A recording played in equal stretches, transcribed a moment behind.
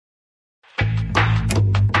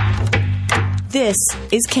This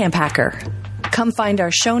is CampHacker. Come find our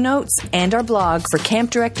show notes and our blog for camp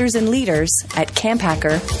directors and leaders at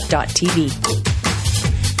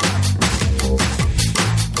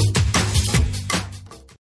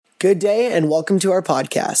CampHacker.tv. Good day and welcome to our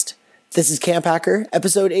podcast. This is CampHacker,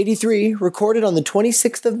 episode 83, recorded on the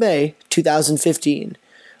 26th of May, 2015.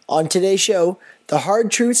 On today's show, the hard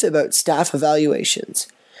truth about staff evaluations.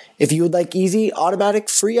 If you would like easy, automatic,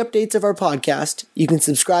 free updates of our podcast, you can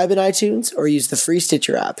subscribe in iTunes or use the free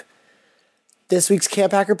Stitcher app. This week's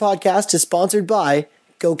CampHacker podcast is sponsored by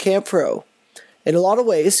GoCamp Pro. In a lot of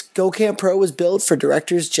ways, GoCamp Pro was built for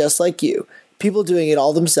directors just like you, people doing it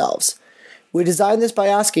all themselves. We designed this by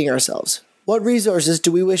asking ourselves, what resources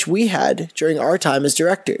do we wish we had during our time as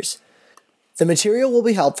directors? The material will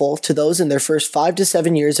be helpful to those in their first 5 to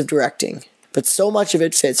 7 years of directing, but so much of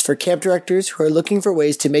it fits for camp directors who are looking for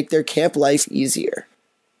ways to make their camp life easier.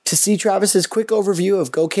 To see Travis's quick overview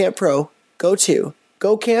of GoCamp Pro, go to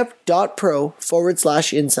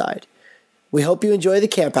gocamp.pro/inside. We hope you enjoy the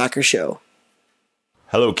CampHacker show.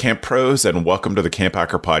 Hello, Camp Pros, and welcome to the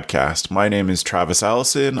CampHacker podcast. My name is Travis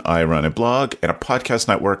Allison. I run a blog and a podcast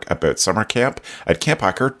network about summer camp at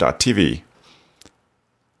CampHacker.tv.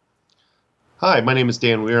 Hi, my name is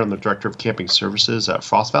Dan Weir. I'm the Director of Camping Services at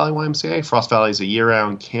Frost Valley YMCA. Frost Valley is a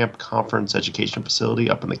year-round camp conference education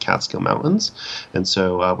facility up in the Catskill Mountains. And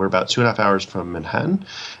so we're about 2.5 hours from Manhattan.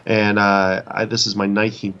 And this is my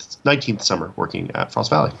 19th summer working at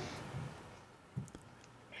Frost Valley.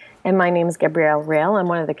 And my name is Gabrielle Rail. I'm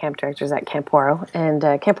one of the camp directors at Camp Waro. And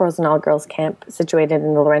Camp Waro is an all-girls camp situated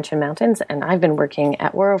in the Laurentian Mountains. And I've been working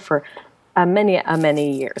at Waro for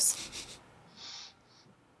many years.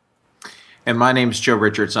 And my name is Joe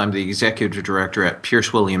Richards. I'm the Executive Director at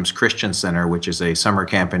Pierce Williams Christian Center, which is a summer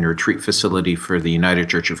camp and retreat facility for the United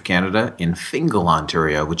Church of Canada in Fingal,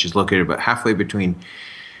 Ontario, which is located about halfway between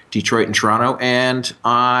Detroit and Toronto. And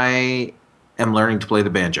I am learning to play the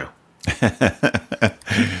banjo.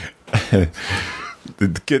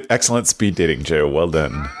 Good, excellent speed dating, Joe. Well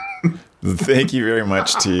done. Thank you very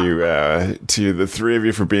much to the three of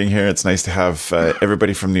you for being here. It's nice to have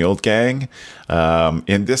everybody from the old gang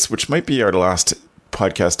in this, which might be our last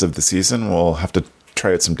podcast of the season. We'll have to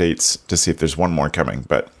try out some dates to see if there's one more coming.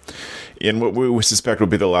 But in what we suspect will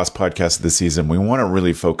be the last podcast of the season, we want to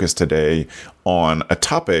really focus today on a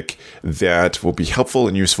topic that will be helpful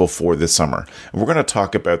and useful for this summer. And we're going to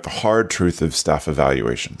talk about the hard truth of staff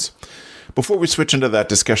evaluations. Before we switch into that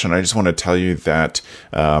discussion, I just want to tell you that,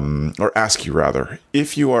 or ask you rather,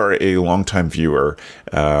 if you are a longtime viewer,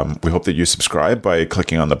 we hope that you subscribe by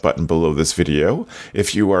clicking on the button below this video.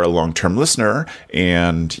 If you are a long-term listener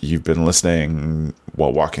and you've been listening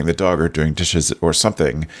while walking the dog or doing dishes or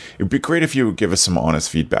something, it would be great if you would give us some honest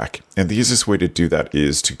feedback. And the easiest way to do that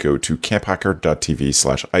is to go to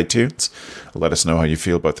camphacker.tv/iTunes. Let us know how you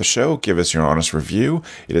feel about the show. Give us your honest review.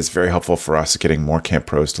 It is very helpful for us getting more camp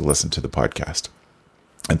pros to listen to the podcast.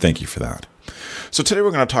 And thank you for that. So today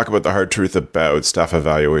we're going to talk about the hard truth about staff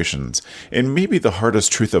evaluations. And maybe the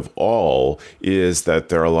hardest truth of all is that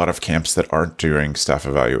there are a lot of camps that aren't doing staff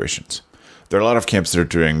evaluations. There are a lot of camps that are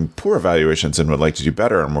doing poor evaluations and would like to do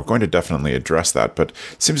better, and we're going to definitely address that. But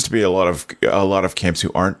it seems to be a lot of camps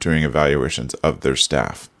who aren't doing evaluations of their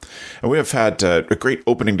staff. And we have had a great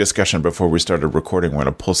opening discussion before we started recording. We're going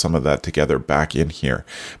to pull some of that together back in here.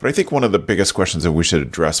 But I think one of the biggest questions that we should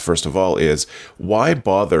address, first of all, is why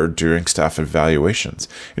bother doing staff evaluations?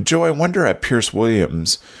 And Joe, I wonder at Pierce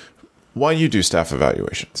Williams, why you do staff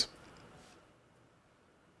evaluations?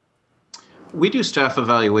 We do staff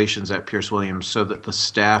evaluations at Pierce Williams so that the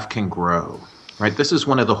staff can grow. Right, this is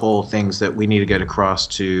one of the whole things that we need to get across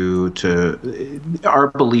to our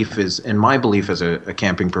belief is, and my belief as a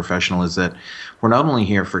camping professional is that we're not only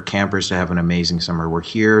here for campers to have an amazing summer, we're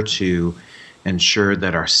here to ensure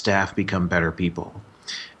that our staff become better people.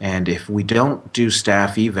 And if we don't do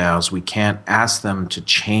staff evals, we can't ask them to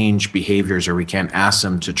change behaviors, or we can't ask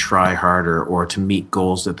them to try harder or to meet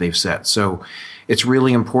goals that they've set. So it's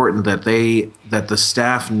really important that the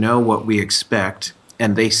staff know what we expect,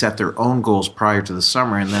 and they set their own goals prior to the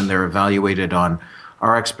summer, and then they're evaluated on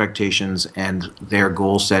our expectations and their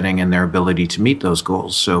goal setting and their ability to meet those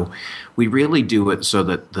goals. So we really do it so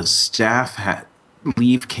that the staff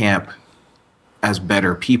leave camp as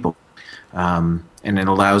better people. And it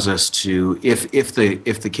allows us to, if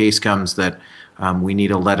the case comes that we need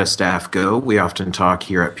to let a staff go, we often talk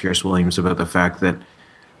here at Pierce Williams about the fact that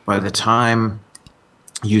by the time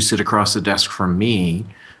you sit across the desk from me,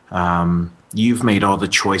 you've made all the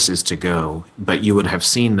choices to go, but you would have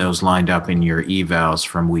seen those lined up in your evals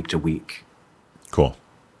from week to week. Cool.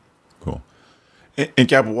 And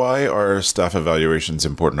Gab, why are staff evaluations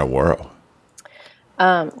important at Waro?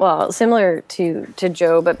 Well, similar to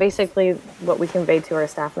Joe, but basically what we convey to our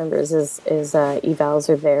staff members is evals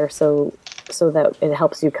are there so that it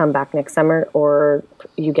helps you come back next summer or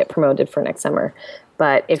you get promoted for next summer.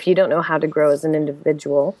 But if you don't know how to grow as an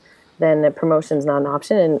individual, then the promotion's not an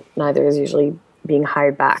option, and neither is usually being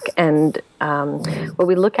hired back. And what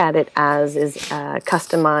we look at it as is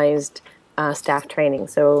customized staff training.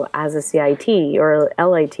 So as a CIT or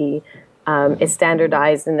LIT, it's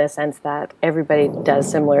standardized in the sense that everybody does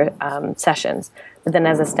similar sessions. But then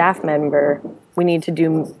as a staff member, we need to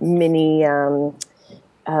do mini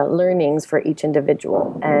learnings for each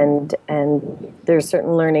individual. And there's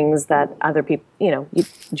certain learnings that other people,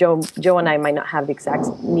 Joe and I might not have the exact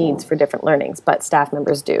needs for different learnings, but staff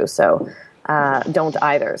members do. So don't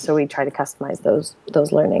either. So we try to customize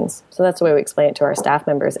those learnings. So that's the way we explain it to our staff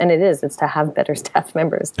members. And it's to have better staff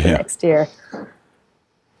members the next year.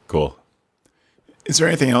 Cool. Is there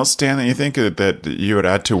anything else, Dan, that you think that you would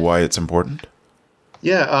add to why it's important?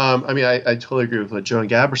 Yeah, I totally agree with what Joe and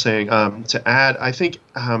Gab are saying. To add, I think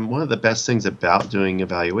one of the best things about doing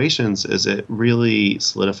evaluations is it really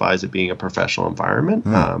solidifies it being a professional environment.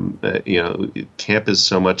 Camp is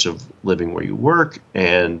so much of living where you work,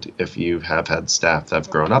 and if you have had staff that have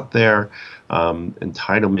grown up there,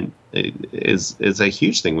 entitlement is a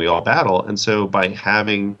huge thing we all battle. And so by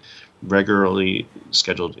having regularly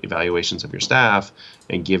scheduled evaluations of your staff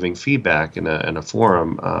and giving feedback in a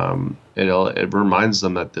forum, it reminds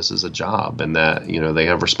them that this is a job and that they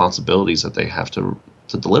have responsibilities that they have to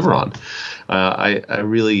deliver on. I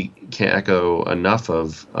really can't echo enough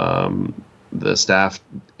of the staff.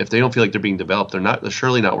 If they don't feel like they're being developed, they're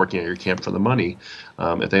surely not working at your camp for the money.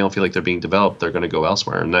 If they don't feel like they're being developed, they're going to go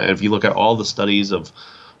elsewhere. And if you look at all the studies of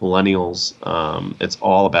millennials, it's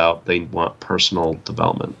all about they want personal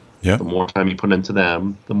development. Yeah. The more time you put into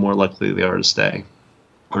them, the more likely they are to stay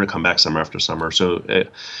or to come back summer after summer. So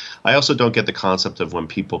I also don't get the concept of when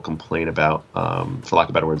people complain about, for lack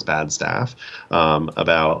of better words, bad staff, I'm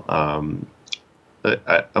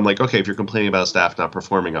like, okay, if you're complaining about staff not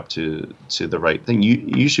performing up to the right thing,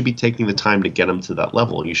 you should be taking the time to get them to that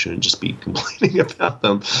level. You shouldn't just be complaining about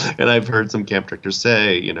them. And I've heard some camp directors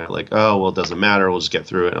say, oh, well, it doesn't matter. We'll just get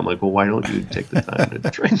through it. And I'm like, well, why don't you take the time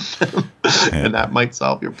to train them? And that might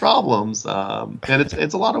solve your problems. And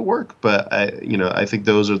it's a lot of work, but I think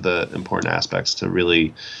those are the important aspects to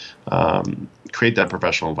really create that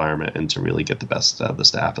professional environment and to really get the best out of the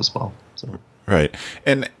staff as well. So. Right.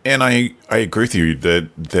 And I agree with you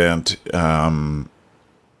that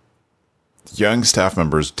young staff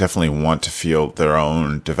members definitely want to feel their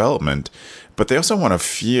own development, but they also want to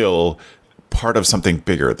feel part of something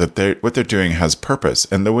bigger, that what they're doing has purpose.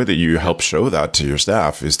 And the way that you help show that to your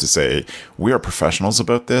staff is to say, we are professionals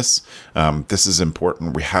about this. This is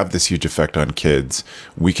important. We have this huge effect on kids.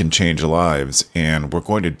 We can change lives, and we're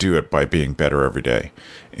going to do it by being better every day.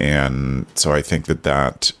 And so I think that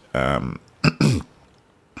that's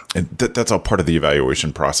all part of the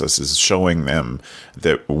evaluation process, is showing them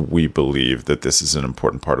that we believe that this is an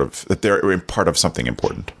important part of, that they're part of something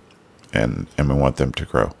important, and we want them to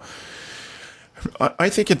grow. I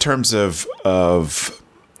think in terms of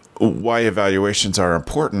why evaluations are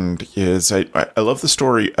important is I love the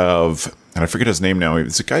story of, and I forget his name now,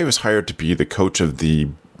 it's a guy who was hired to be the coach of the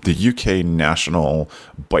UK national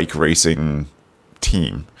bike racing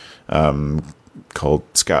team, called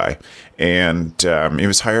Sky, and he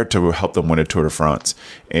was hired to help them win a Tour de France.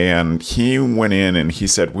 And he went in and he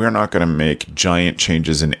said, we're not going to make giant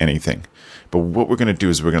changes in anything, but what we're going to do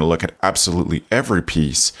is we're going to look at absolutely every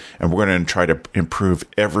piece, and we're going to try to improve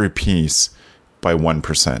every piece by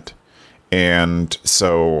 1%. And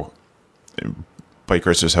so bike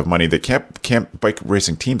racers have money that bike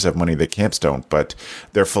racing teams have money that camps don't, but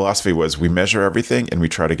their philosophy was, we measure everything and we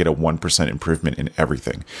try to get a 1% improvement in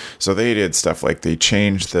everything. So they did stuff like they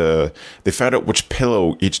found out which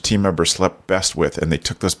pillow each team member slept best with, and they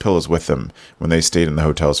took those pillows with them when they stayed in the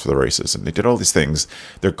hotels for the races. And they did all these things.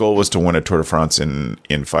 Their goal was to win a Tour de France in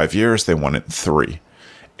 5 years. They won it in 3.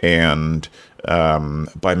 And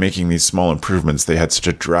by making these small improvements, they had such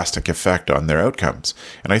a drastic effect on their outcomes.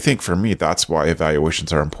 And I think for me, that's why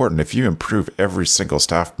evaluations are important. If you improve every single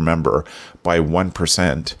staff member by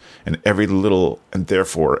 1%, and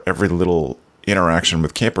therefore every little interaction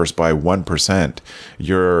with campers by 1%,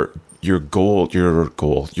 your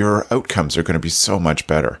outcomes are going to be so much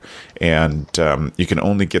better. And you can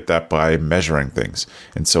only get that by measuring things.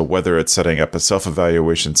 And so whether it's setting up a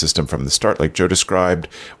self-evaluation system from the start, like Joe described,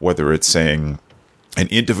 whether it's saying and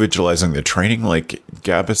individualizing the training, like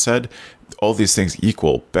Gab has said, all these things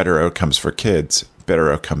equal better outcomes for kids,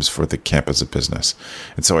 better outcomes for the camp as a business.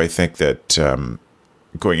 And so I think that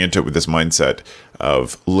going into it with this mindset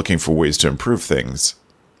of looking for ways to improve things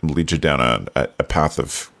lead you down a path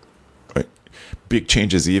of big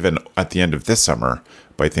changes even at the end of this summer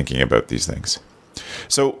by thinking about these things.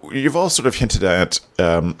 So you've all sort of hinted at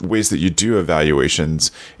ways that you do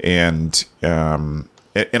evaluations, and I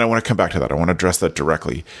want to come back to that. I want to address that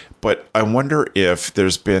directly. But I wonder if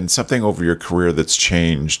there's been something over your career that's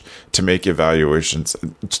changed to make evaluations,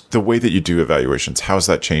 the way that you do evaluations. How's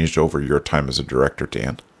that changed over your time as a director,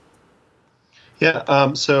 Dan? Yeah,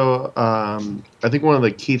 I think one of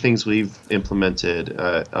the key things we've implemented in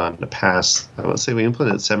the past, I would say we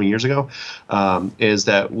implemented it 7 years ago, is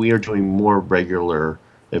that we are doing more regular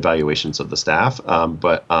evaluations of the staff,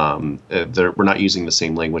 but we're not using the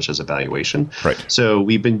same language as evaluation. Right. So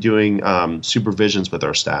we've been doing supervisions with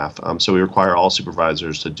our staff. So we require all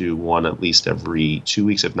supervisors to do one at least every 2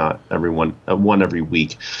 weeks, if not one every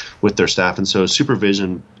week with their staff. And so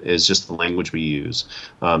supervision is just the language we use.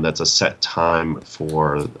 That's a set time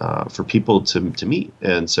for people to meet.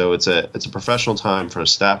 And so it's a professional time for a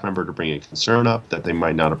staff member to bring a concern up that they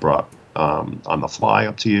might not have brought on the fly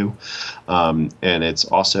up to you. And it's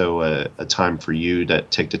also a time for you to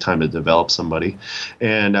take the time to develop somebody.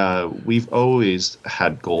 And we've always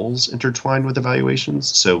had goals intertwined with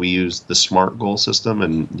evaluations. So we use the SMART goal system,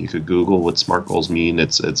 and you could Google what SMART goals mean.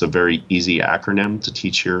 It's a very easy acronym to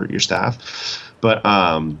teach your staff. But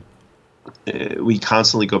we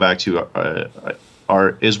constantly go back to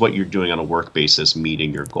is what you're doing on a work basis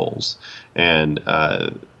meeting your goals? And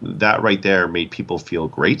that right there made people feel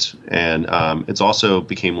great. And it's also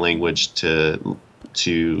became language to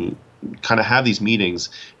kind of have these meetings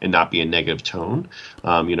and not be a negative tone.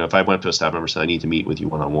 If I went up to a staff member and said, I need to meet with you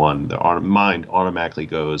one-on-one, the mind automatically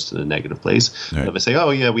goes to the negative place. Right. If I say, oh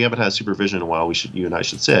yeah, we haven't had supervision in a while, you and I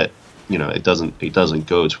should sit. It doesn't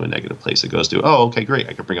go to a negative place. It goes to, oh, okay, great.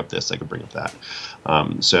 I can bring up this. I can bring up that.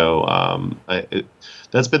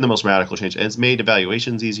 That's been the most radical change. And it's made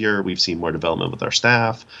evaluations easier. We've seen more development with our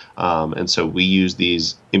staff. And so we use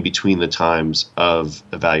these in between the times of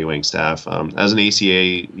evaluating staff. As an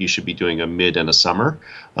ACA, you should be doing a mid and a summer.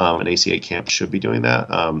 An ACA camp should be doing that.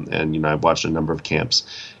 And I've watched a number of camps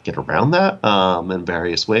get around that in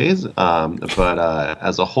various ways. But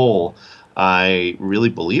as a whole, I really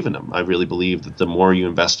believe in them. I really believe that the more you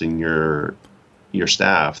invest in your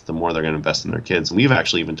staff, the more they're going to invest in their kids. And we've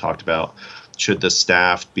actually even talked about, should the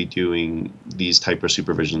staff be doing these type of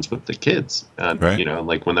supervisions with the kids? Right.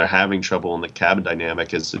 Like when they're having trouble in the cabin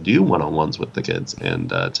dynamic, is to do one-on-ones with the kids and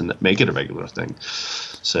to make it a regular thing.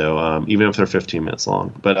 So even if they're 15 minutes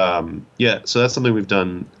long. But so that's something we've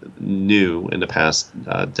done new in the past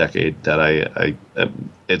decade that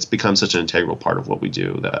it's become such an integral part of what we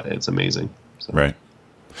do that it's amazing. So. Right.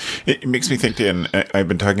 It makes me think, Dan, I've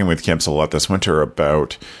been talking with camps a lot this winter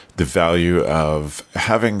about the value of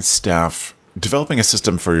having staff, developing a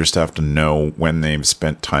system for your staff to know when they've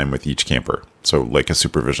spent time with each camper. So like a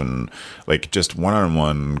supervision, like just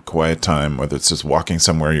one-on-one quiet time, whether it's just walking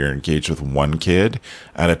somewhere, you're engaged with one kid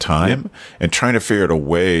at a time, and trying to figure out a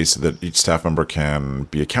way so that each staff member can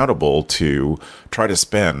be accountable to try to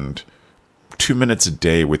spend 2 minutes a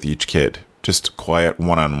day with each kid. Just quiet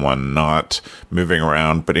one-on-one, not moving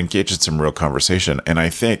around, but engage in some real conversation. And I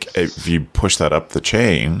think if you push that up the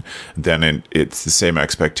chain, then it's the same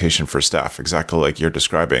expectation for staff, exactly like you're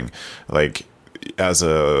describing. Like as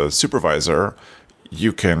a supervisor,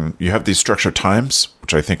 you have these structured times,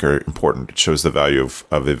 which I think are important. It shows the value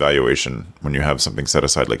of evaluation when you have something set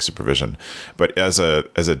aside like supervision. But as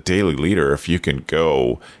a daily leader, if you can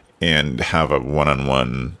go and have a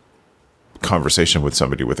one-on-one conversation with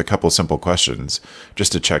somebody with a couple simple questions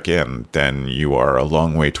just to check in, then you are a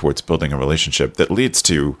long way towards building a relationship that leads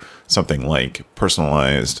to something like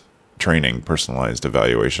personalized training, personalized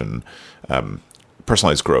evaluation,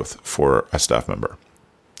 personalized growth for a staff member.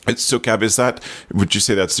 So, Gab, would you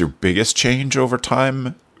say that's your biggest change over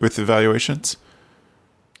time with evaluations?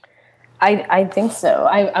 I think so.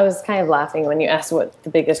 I was kind of laughing when you asked what the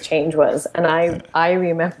biggest change was, and I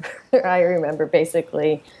remember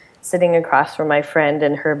basically sitting across from my friend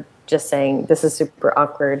and her just saying, "This is super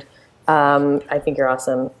awkward. I think you're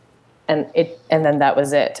awesome," and then that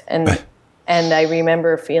was it. And I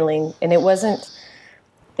remember feeling, and it wasn't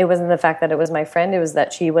the fact that it was my friend. It was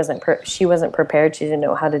that she wasn't prepared. She didn't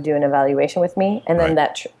know how to do an evaluation with me. And then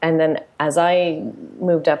then as I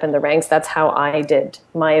moved up in the ranks, that's how I did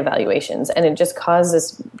my evaluations, and it just caused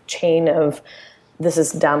this chain of, "This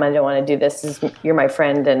is dumb. I don't want to do this. You're my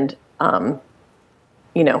friend, and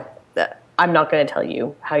I'm not going to tell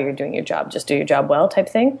you how you're doing your job. Just do your job well," type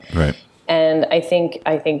thing. Right. And I think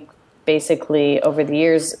basically over the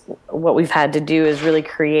years, what we've had to do is really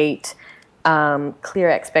create clear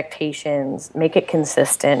expectations, make it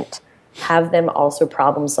consistent, have them also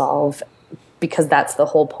problem solve, because that's the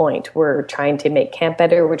whole point. We're trying to make camp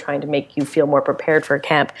better. We're trying to make you feel more prepared for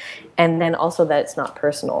camp. And then also that it's not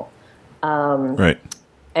personal. Right.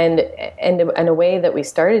 And a way that we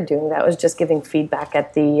started doing that was just giving feedback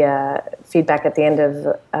at the end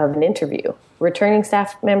of an interview. Returning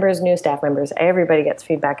staff members, new staff members, everybody gets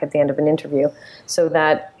feedback at the end of an interview, so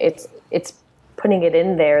that it's putting it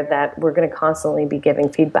in there that we're going to constantly be giving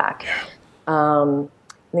feedback. The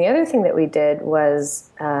other thing that we did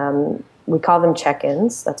was we call them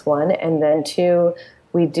check-ins. That's one, and then two,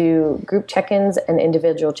 we do group check-ins and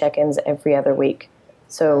individual check-ins every other week.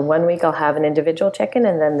 So 1 week I'll have an individual check-in,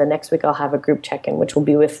 and then the next week I'll have a group check-in, which will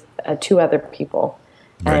be with 2 other people.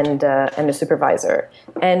 Right. And a supervisor.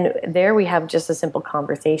 And there we have just a simple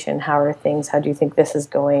conversation. How are things? How do you think this is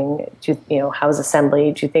going? How's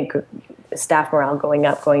assembly? Do you think staff morale going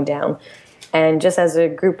up, going down? And just as a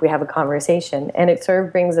group, we have a conversation. And it sort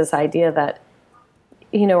of brings this idea that,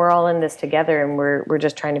 we're all in this together, and we're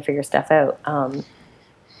just trying to figure stuff out. And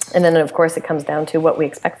then, of course, it comes down to what we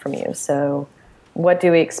expect from you. So what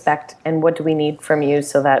do we expect, and what do we need from you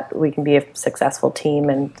so that we can be a successful team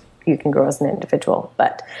and you can grow as an individual.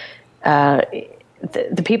 But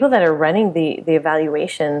the people that are running the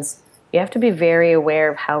evaluations, you have to be very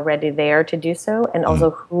aware of how ready they are to do so, and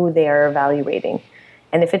also who they are evaluating.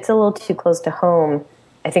 And if it's a little too close to home,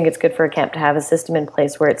 I think it's good for a camp to have a system in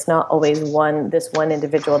place where it's not always this one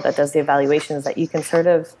individual that does the evaluations, that you can sort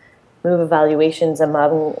of move evaluations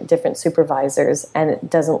among different supervisors, and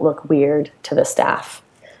it doesn't look weird to the staff.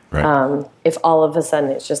 Right. If all of a sudden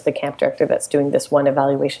it's just the camp director that's doing this one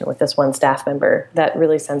evaluation with this one staff member, that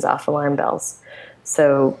really sends off alarm bells.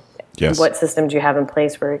 So yes. What system do you have in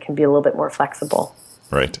place where it can be a little bit more flexible?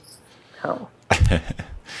 Right. Oh.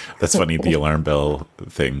 That's funny, the alarm bell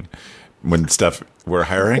thing. When staff were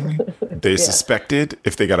hiring, they suspected,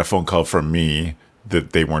 if they got a phone call from me,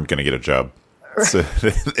 that they weren't going to get a job. Right. So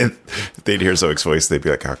if they'd hear Zoic's voice, they'd be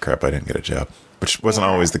like, oh crap, I didn't get a job. Which wasn't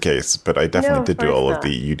always the case, but I definitely did do all of the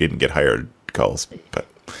you didn't get hired calls. But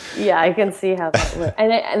yeah, I can see how that works.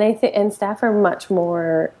 And I think staff are much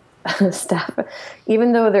more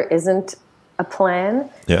even though there isn't a plan.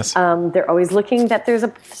 Yes, they're always looking that there's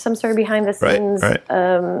some sort of behind the scenes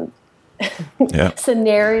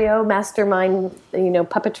scenario, mastermind,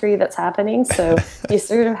 puppetry that's happening. So you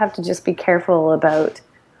sort of have to just be careful about.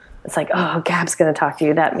 It's like, oh, Gab's going to talk to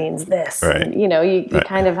you. That means this. Right. And, you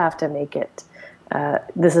kind of have to make it.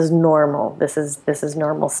 This is normal. This is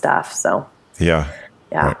normal stuff. So yeah.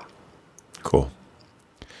 Right. Cool.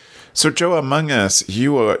 So Joe, among us,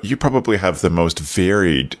 you probably have the most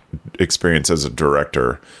varied experience as a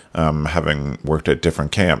director, having worked at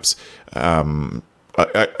different camps. I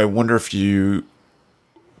wonder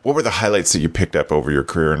what were the highlights that you picked up over your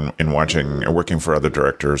career in watching or working for other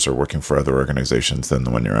directors or working for other organizations than the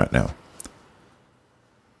one you're at now?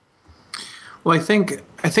 Well, I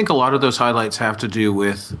think a lot of those highlights have to do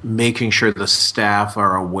with making sure the staff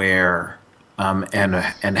are aware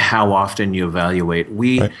and how often you evaluate.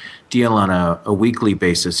 We deal on a weekly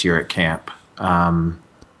basis here at camp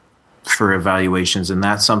for evaluations, and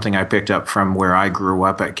that's something I picked up from where I grew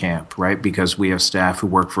up at camp, right? Because we have staff who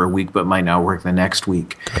work for a week but might not work the next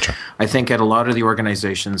week. Gotcha. I think at a lot of the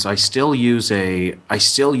organizations, I still use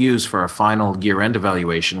for a final year-end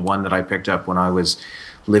evaluation one that I picked up when I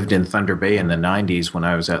lived in Thunder Bay in the 90s when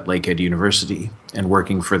I was at Lakehead University and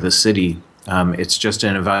working for the city. It's just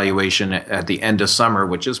an evaluation at the end of summer,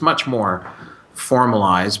 which is much more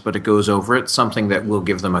formalized, but it goes over it, something that we'll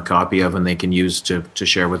give them a copy of and they can use to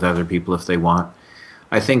share with other people if they want.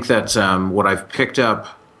 I think that what I've picked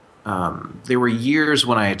up, there were years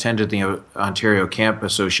when I attended the Ontario Camp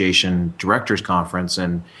Association Directors Conference,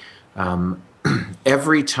 and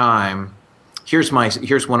every time, here's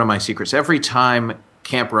one of my secrets. Every time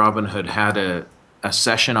Camp Robin Hood had a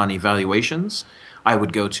session on evaluations, I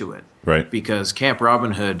would go to it. Right. Because Camp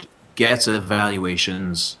Robin Hood gets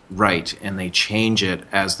evaluations right, and they change it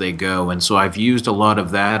as they go. And so I've used a lot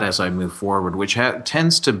of that as I move forward, which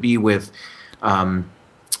tends to be with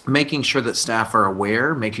making sure that staff are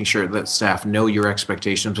aware, making sure that staff know your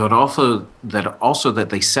expectations, but also that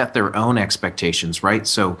they set their own expectations, right?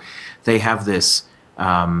 So they have these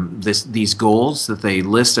goals that they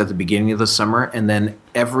list at the beginning of the summer, and then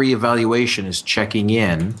every evaluation is checking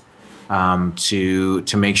in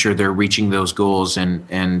to make sure they're reaching those goals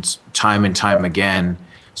and time again,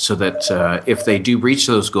 so that if they do reach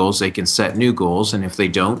those goals, they can set new goals, and if they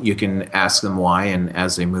don't, you can ask them why, and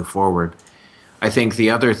as they move forward. I think the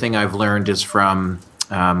other thing I've learned is from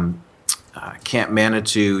Camp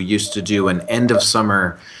Manitou used to do an end of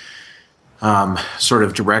summer sort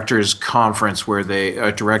of directors conference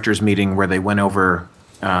directors meeting where they went over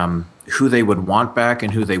who they would want back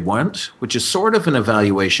and who they wouldn't, which is sort of an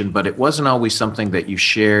evaluation, but it wasn't always something that you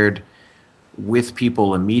shared with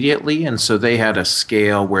people immediately. And so they had a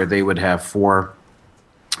scale where they would have four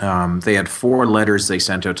letters they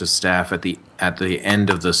sent out to staff at the end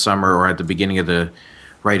of the summer or at the beginning of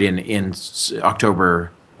in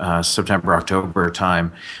October, September, October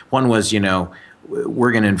time. One was,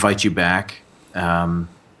 we're going to invite you back.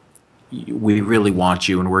 We really want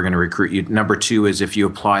you and we're going to recruit you. Number 2 is if you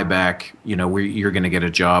apply back, you're going to get a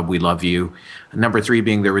job. We love you. Number 3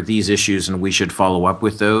 being there were these issues and we should follow up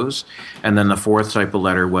with those. And then the 4th type of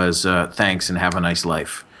letter was thanks and have a nice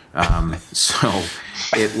life. So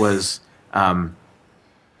it was, and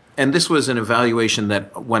this was an evaluation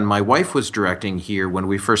that when my wife was directing here, when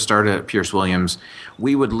we first started at Pierce Williams,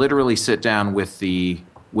 we would literally sit down with the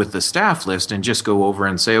staff list and just go over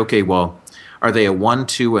and say, okay, well, are they a 1,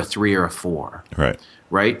 2, a 3, or a 4?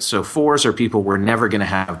 Right. So 4s are people we're never going to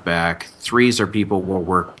have back. 3s are people we'll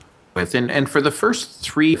work with. And for the first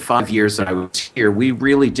 3-5 years that I was here, we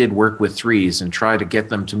really did work with 3s and try to get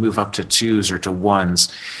them to move up to 2s or to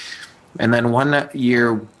 1s. And then one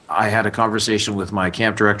year I had a conversation with my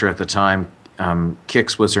camp director at the time,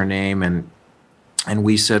 Kix was her name, and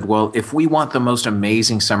we said, well, if we want the most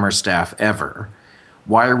amazing summer staff ever,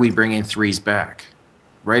 why are we bringing 3s back?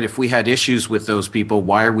 Right? If we had issues with those people,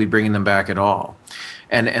 why are we bringing them back at all?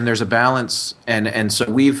 And there's a balance, and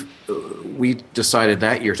so we decided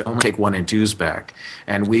that year to only take 1 and 2s back,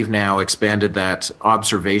 and we've now expanded that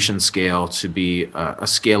observation scale to be a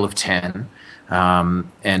scale of 10.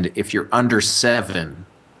 And if you're under 7,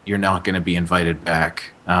 you're not going to be invited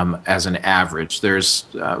back as an average. There's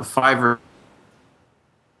 5 or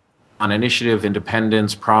on initiative,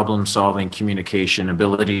 independence, problem solving, communication,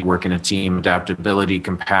 ability to work in a team, adaptability,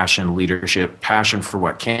 compassion, leadership, passion for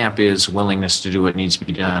what camp is, willingness to do what needs to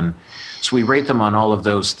be done. So we rate them on all of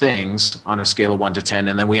those things on a scale of 1 to 10,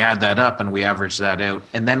 and then we add that up and we average that out.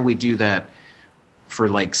 And then we do that for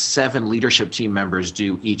like 7 leadership team members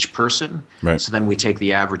do each person. Right. So then we take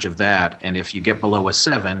the average of that. And if you get below a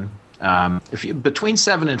 7, if you between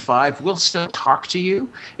 7 and 5, we'll still talk to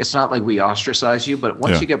you. It's not like we ostracize you, but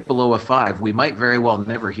once you get below a 5, we might very well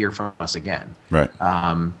never hear from us again. Right.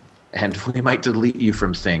 And we might delete you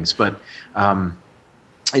from things. But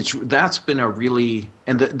that's been a really,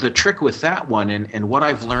 and the trick with that one, and what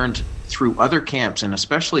I've learned through other camps, and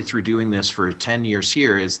especially through doing this for 10 years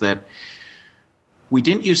here, is that we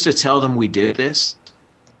didn't used to tell them we did this.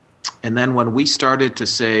 And then when we started to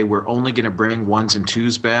say we're only going to bring 1s and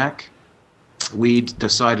 2s back, we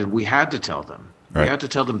decided we had to tell them. Right. We had to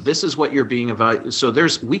tell them this is what you're being evaluated. So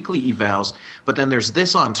there's weekly evals, but then there's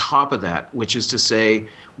this on top of that, which is to say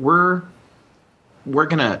we're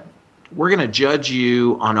gonna judge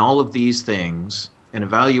you on all of these things and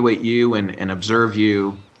evaluate you and observe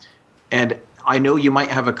you. And I know you might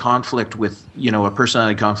have a conflict with, a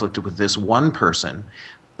personality conflict with this one person,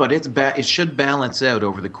 but it should balance out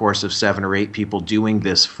over the course of 7 or 8 people doing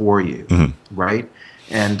this for you, right?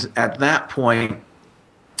 And at that point,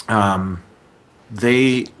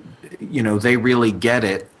 they really get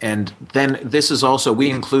it. And then this is also, we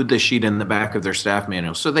include this sheet in the back of their staff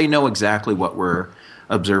manual, so they know exactly what we're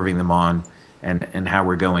observing them on and how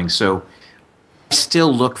we're going. So I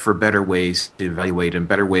still look for better ways to evaluate and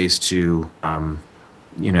better ways to,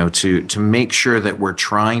 to make sure that we're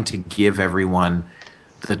trying to give everyone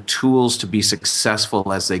the tools to be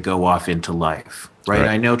successful as they go off into life, right?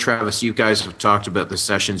 I know, Travis, you guys have talked about the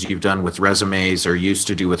sessions you've done with resumes or used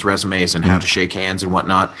to do with resumes and how to shake hands and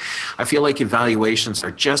whatnot. I feel like evaluations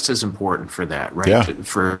are just as important for that, right? Yeah.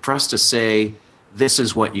 For us to say, this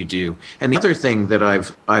is what you do. And the other thing that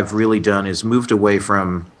I've really done is moved away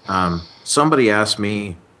from, somebody asked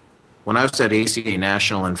me, when I was at ACA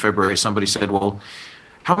National in February, somebody said, well,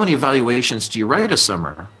 how many evaluations do you write a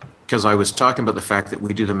summer? Because I was talking about the fact that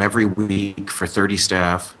we do them every week for 30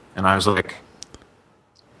 staff. And I was like,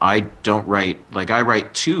 I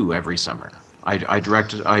write 2 every summer. I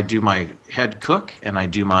do my head cook and I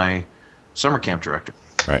do my summer camp director.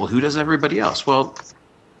 Right. Well, who does everybody else? Well,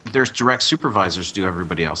 there's direct supervisors do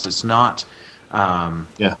everybody else. It's not,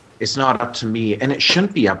 it's not up to me, and it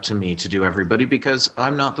shouldn't be up to me to do everybody because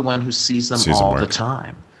I'm not the one who sees them all the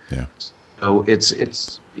time. Yeah. So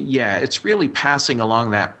it's really passing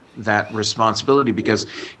along that responsibility, because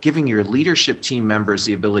giving your leadership team members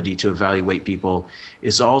the ability to evaluate people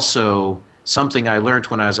is also something I learned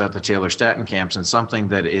when I was at the Taylor Staton camps, and something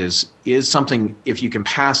that is something, if you can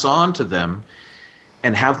pass on to them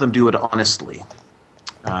and have them do it honestly,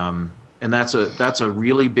 and that's a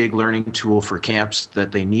really big learning tool for camps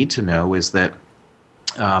that they need to know, is that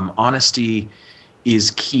honesty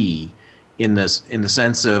is key in the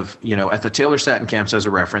sense of, at the Taylor Staton camps, as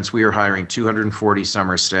a reference, we are hiring 240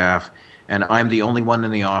 summer staff, and I'm the only one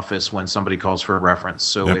in the office when somebody calls for a reference.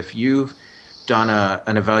 So if you've done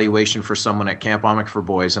an evaluation for someone at Camp Amic for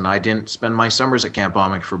Boys, and I didn't spend my summers at Camp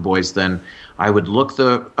Amic for Boys, then I would look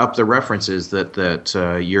up the references that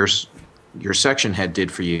your section head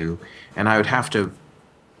did for you, and I would have to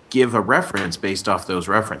give a reference based off those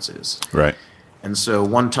references. Right. And so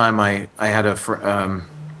one time I had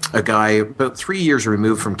a guy about 3 years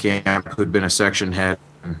removed from camp who'd been a section head,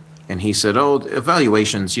 and he said, "Oh,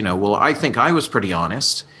 evaluations, well, I think I was pretty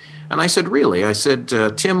honest." And I said, "Really?" I said,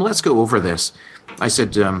 "Tim, let's go over this." I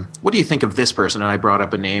said, "What do you think of this person?" And I brought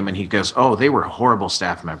up a name, and he goes, "Oh, they were a horrible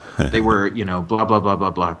staff member. They were, blah, blah, blah, blah,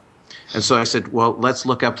 blah." And so I said, "Well, let's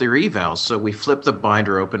look up their evals." So we flipped the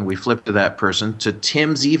binder open. We flipped to that person, to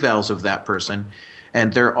Tim's evals of that person.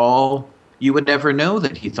 And they're all, you would never know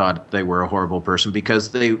that he thought they were a horrible person,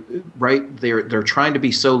 because they're trying to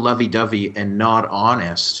be so lovey-dovey and not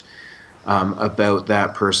honest about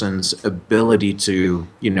that person's ability to,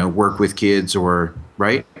 work with kids, or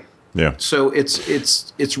right. Yeah. So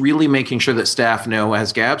it's really making sure that staff know,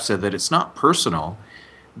 as Gab said, that it's not personal.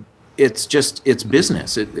 It's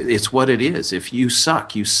business. It's what it is. If you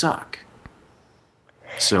suck, you suck.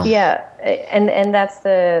 So yeah, and that's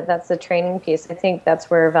the training piece. I think that's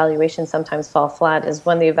where evaluations sometimes fall flat, is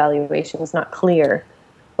when the evaluation is not clear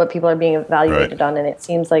what people are being evaluated on, and it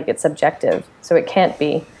seems like it's subjective, so it can't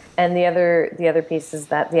be. And the other piece is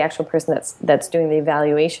that the actual person that's doing the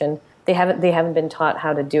evaluation, they haven't been taught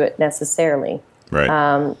how to do it necessarily. Right.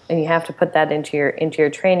 And you have to put that into your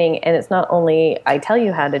training. And it's not only I tell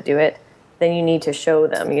you how to do it, then you need to show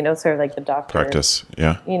them. Sort of like the doctor practice.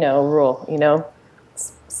 Yeah. Rule.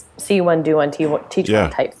 See one, do one, teach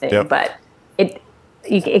one type thing. Yep. But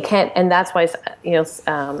it can't, and that's why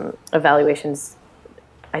evaluations.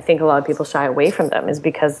 I think a lot of people shy away from them, is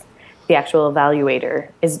because the actual evaluator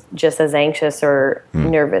is just as anxious or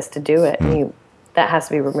nervous to do it. And that has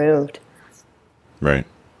to be removed. Right.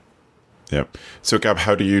 Yep. So, Gab,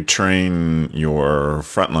 how do you train your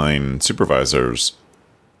frontline supervisors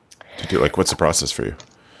to do? What's the process for you?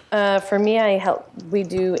 For me, we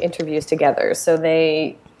do interviews together. So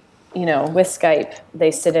they, with Skype,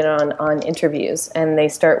 they sit in on interviews, and they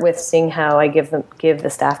start with seeing how I give the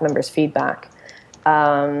staff members feedback,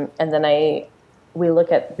 and then we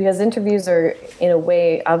look at, because interviews are, in a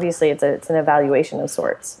way, obviously it's an evaluation of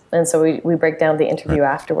sorts. And so we break down the interview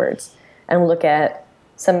afterwards and look at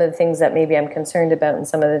some of the things that maybe I'm concerned about, and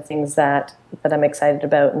some of the things that I'm excited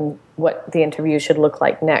about, and what the interview should look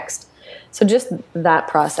like next. So just that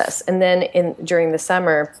process. And then during the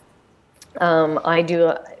summer, I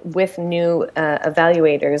do, with new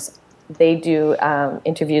evaluators, they do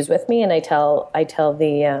interviews with me, and I tell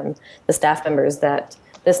the staff members that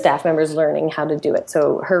the staff member's learning how to do it.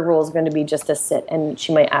 So her role is going to be just to sit, and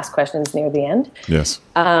she might ask questions near the end. Yes.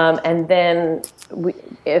 And then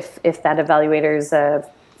if that evaluator's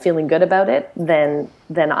feeling good about it, then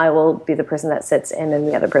I will be the person that sits in, and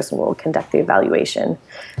the other person will conduct the evaluation.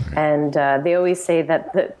 And they always say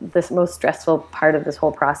that the most stressful part of this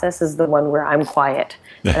whole process is the one where I'm quiet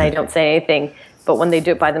and I don't say anything. But when they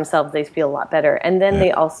do it by themselves, they feel a lot better. And then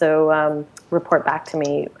they also report back to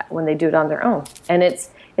me when they do it on their own. And it's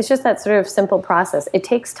just that sort of simple process. It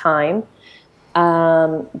takes time,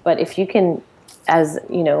 but if you can, as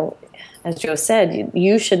Joe said,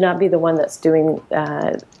 you should not be the one that's doing.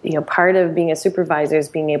 Part of being a supervisor is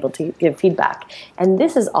being able to give feedback. And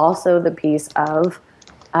this is also the piece of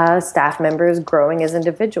staff members growing as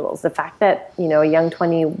individuals. The fact that a young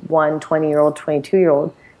 21, 20-year-old,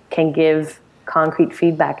 22-year-old can give concrete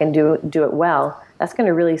feedback and do it well, that's going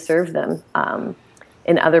to really serve them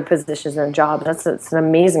in other positions in a job. It's an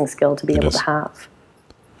amazing skill to be able to have.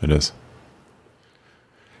 It is.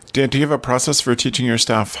 Dan, do you have a process for teaching your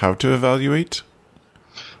staff how to evaluate?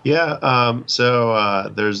 Yeah.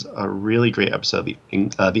 So there's a really great episode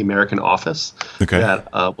of the American Office that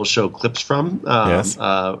we'll show clips from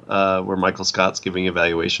where Michael Scott's giving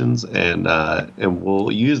evaluations, and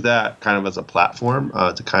we'll use that kind of as a platform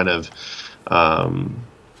to kind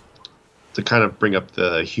of bring up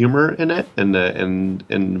the humor in it, and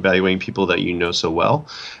evaluating people that you know so well.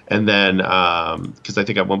 And then because I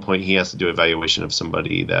think at one point he has to do evaluation of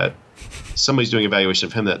somebody's doing evaluation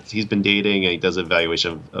of him that he's been dating, and he does an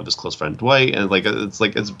evaluation of his close friend Dwight, and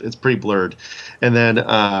it's pretty blurred. And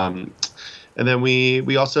then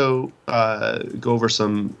we also go over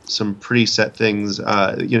some pretty set things.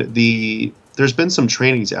 There's been some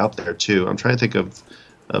trainings out there too. I'm trying to think of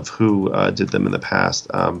who did them in the past.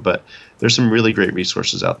 But there's some really great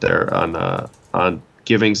resources out there on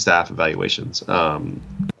giving staff evaluations.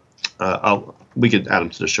 We could add them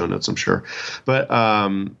to the show notes, I'm sure. But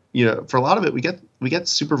for a lot of it, we get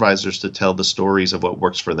supervisors to tell the stories of what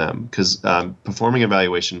works for them, because performing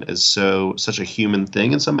evaluation is such a human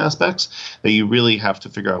thing in some aspects that you really have to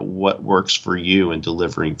figure out what works for you in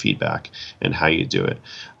delivering feedback and how you do it.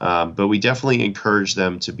 But we definitely encourage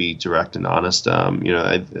them to be direct and honest.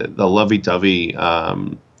 The lovey-dovey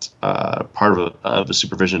part of a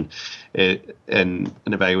supervision and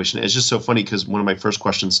an evaluation is just so funny, because one of my first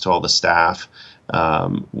questions to all the staff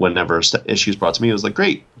whenever issues brought to me, it was like,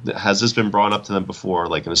 great, has this been brought up to them before,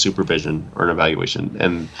 like in a supervision or an evaluation?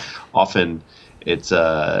 And often it's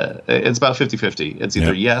about 50-50. It's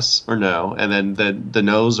either yes or no, and then the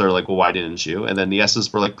no's are like, well, why didn't you? And then the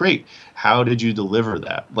yeses were like, great, how did you deliver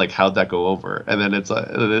that? Like, how'd that go over? And then it's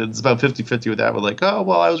about 50-50 with that. We're like, oh,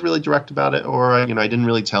 well, I was really direct about it, or I didn't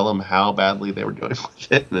really tell them how badly they were doing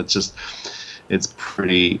with it. And it's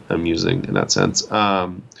pretty amusing in that sense.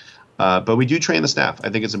 But we do train the staff. I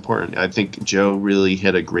think it's important. I think Joe really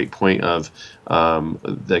hit a great point of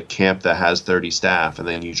the camp that has 30 staff, and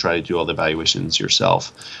then you try to do all the evaluations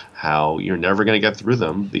yourself, how you're never going to get through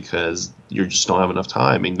them because you just don't have enough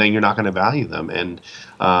time, and then you're not going to value them. And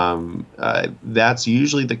that's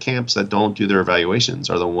usually the camps that don't do their evaluations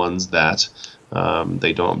are the ones that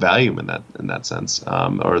they don't value in that sense.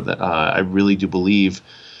 Or that I really do believe,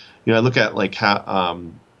 I look at like how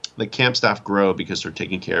the camp staff grow because they're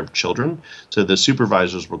taking care of children. So the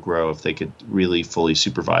supervisors will grow if they could really fully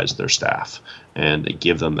supervise their staff and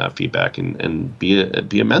give them that feedback and be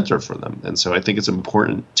a mentor for them. And so I think it's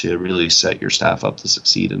important to really set your staff up to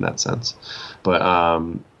succeed in that sense. But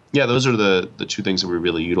those are the two things that we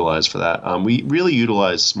really utilize for that. We really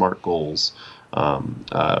utilize SMART goals.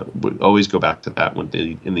 We always go back to that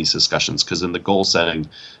in these discussions, because in the goal setting,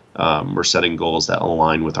 we're setting goals that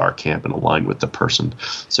align with our camp and align with the person.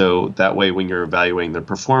 So that way, when you're evaluating their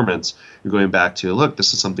performance, you're going back to, look,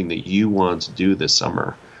 this is something that you want to do this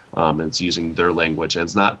summer. And it's using their language, and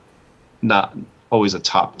it's not always a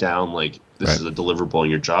top-down, like, this is a deliverable in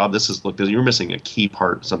your job. This is, look, you're missing a key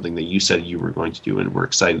part, something that you said you were going to do and we're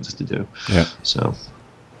excited to do. Yeah. So,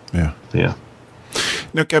 yeah.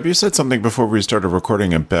 Now, Gab, you said something before we started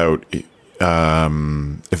recording about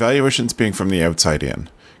evaluations being from the outside in.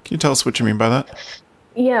 Can you tell us what you mean by that?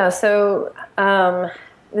 Yeah, so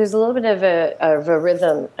there's a little bit of a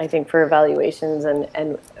rhythm, I think, for evaluations.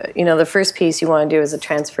 And the first piece you want to do is a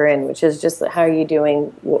transfer in, which is just how are you doing?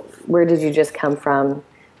 Where did you just come from?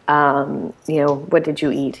 What did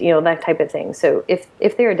you eat? That type of thing. So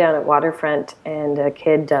if they were down at Waterfront and a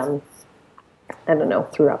kid, threw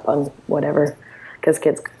up on whatever, because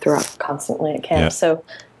kids throw up constantly at camp. Yeah. So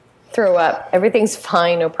throw up, everything's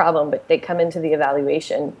fine, no problem, but they come into the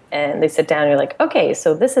evaluation and they sit down and you're like, okay,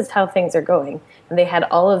 so this is how things are going. And they had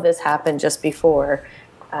all of this happen just before.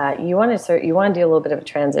 You want to do a little bit of a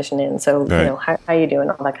transition in. So, right. How are you doing,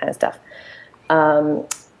 all that kind of stuff.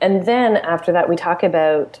 And then after that, we talk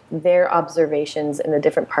about their observations in the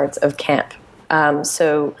different parts of camp.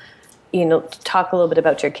 So, talk a little bit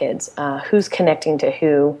about your kids, who's connecting to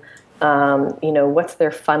who, what's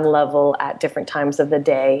their fun level at different times of the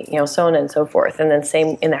day, so on and so forth. And then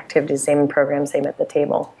same in activities, same in programs, same at the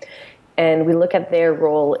table. And we look at their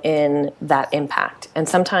role in that impact. And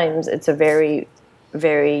sometimes it's a very,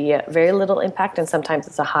 very, very little impact, and sometimes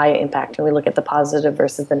it's a high impact. And we look at the positive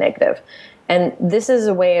versus the negative. And this is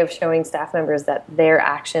a way of showing staff members that their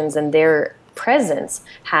actions and their presence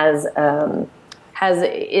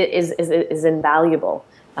is invaluable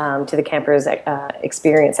to the campers'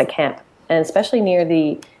 experience at camp, and especially near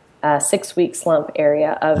the 6-week slump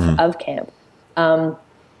area of camp.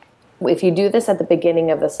 If you do this at the beginning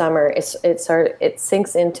of the summer, it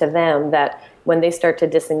sinks into them that when they start to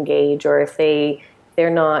disengage, or if they're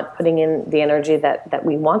not putting in the energy that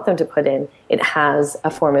we want them to put in, it has a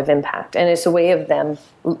form of impact, and it's a way of them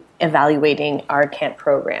evaluating our camp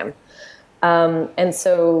program. And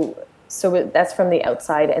so that's from the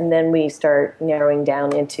outside, and then we start narrowing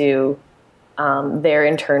down into their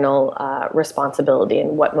internal responsibility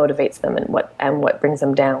and what motivates them and what brings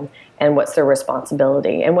them down and what's their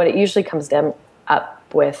responsibility. And what it usually comes down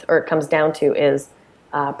to is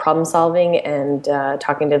problem solving and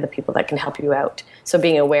talking to the people that can help you out. So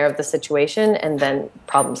being aware of the situation and then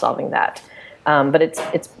problem solving that. But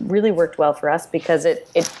it's really worked well for us because it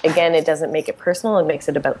doesn't make it personal. It makes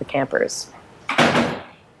it about the campers.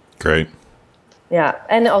 Great. Yeah.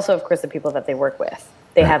 And also, of course, the people that they work with,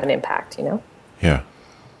 they have an impact, Yeah.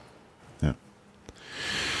 Yeah.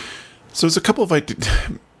 So there's a couple of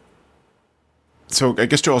So I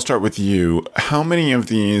guess, Joe, I'll start with you. How many of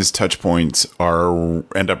these touch points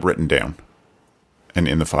end up written down and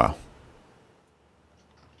in the file?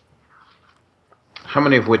 How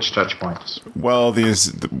many of which touch points? Well,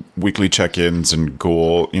 the weekly check-ins and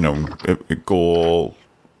goal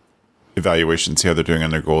evaluations, see how they're doing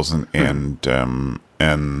on their goals, and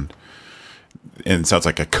it sounds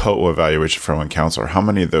like a co-evaluation from one counselor. How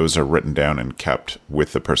many of those are written down and kept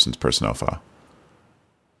with the person's personnel file?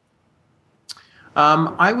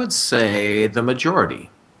 I would say the majority,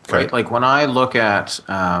 right? Okay. Like when I look at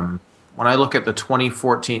the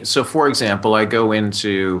 2014. So, for example, I go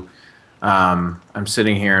into I'm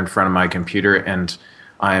sitting here in front of my computer and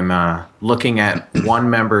I'm looking at one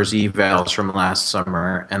member's evals from last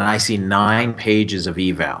summer, and I see 9 pages of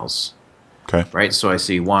evals. Okay. Right. So I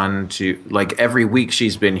see 1, 2, like every week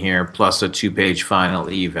she's been here plus a 2-page final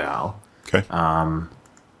eval. Okay.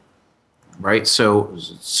 Right. So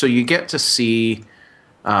you get to see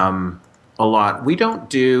a lot. We don't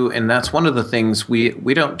do, and that's one of the things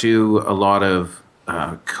we don't do a lot of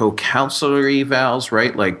co-counselor evals,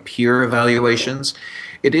 right? Like peer evaluations.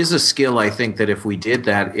 It is a skill, I think, that if we did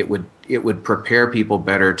that, it would prepare people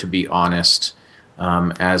better to be honest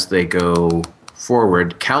as they go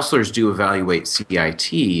forward. Counselors do evaluate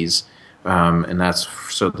CITs, and that's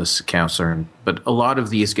so the counselor. But a lot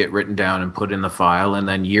of these get written down and put in the file, and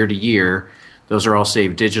then year to year, those are all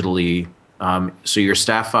saved digitally. So your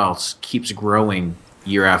staff file keeps growing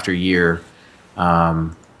year after year,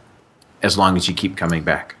 as long as you keep coming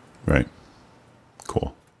back. Right.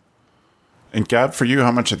 Cool. And Gab, for you,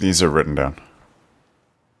 how much of these are written down?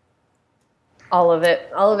 All of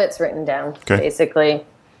it. All of it's written down, basically.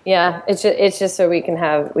 Yeah, it's just so we can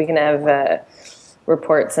have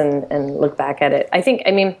reports and look back at it. I think.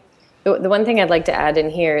 I mean, the one thing I'd like to add in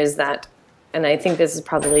here is that, and I think this is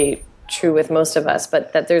probably true with most of us,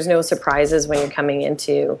 but that there's no surprises when you're coming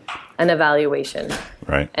into an evaluation.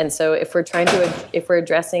 Right. And so if we're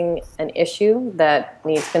addressing an issue that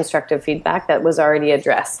needs constructive feedback, that was already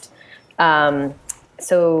addressed.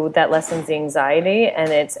 So that lessens the anxiety, and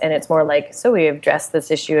it's more like, so we have addressed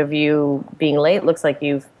this issue of you being late. Looks like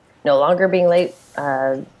you've no longer being late.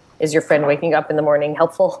 Is your friend waking up in the morning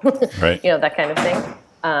helpful? Right. That kind of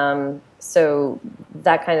thing. So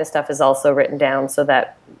that kind of stuff is also written down so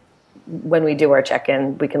that when we do our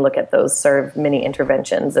check-in, we can look at those sort of mini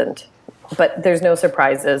interventions. But there's no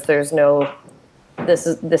surprises. There's no, this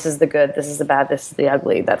is the good, this is the bad, this is the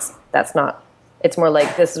ugly. That's not. It's more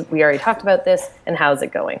like we already talked about this, and how's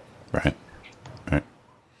it going? Right.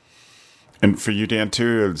 And for you, Dan,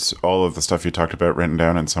 too, is all of the stuff you talked about written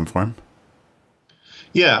down in some form?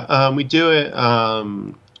 Yeah, we do it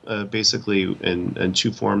basically in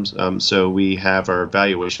 2 forms. So we have our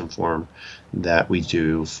evaluation form that we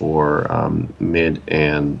do for mid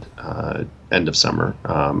and end of summer.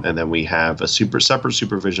 And then we have a separate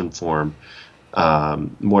supervision form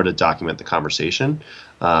more to document the conversation.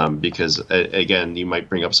 Because, again, you might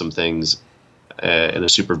bring up some things in a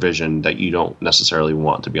supervision that you don't necessarily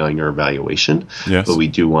want to be on your evaluation. Yes. But we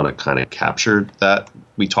do want to kind of capture that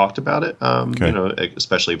we talked about it.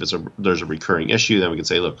 Especially if there's a recurring issue, then we can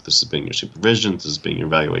say, look, this is being your supervision, this is being your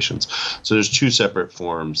evaluations. So there's 2 separate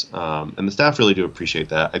forms, and the staff really do appreciate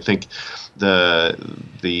that. I think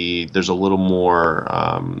there's a little more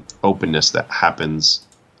openness that happens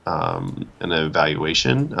in an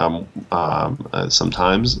evaluation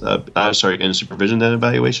sometimes, in supervision than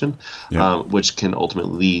evaluation, which can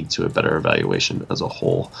ultimately lead to a better evaluation as a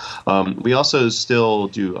whole. We also still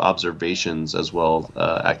do observations as well,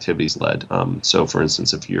 activities led. So, for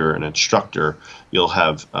instance, if you're an instructor, you'll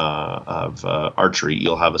have of archery,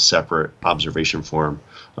 you'll have a separate observation form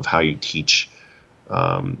of how you teach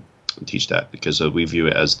that, because we view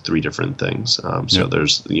it as 3 different things. So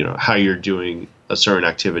there's, how you're doing a certain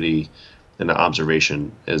activity and an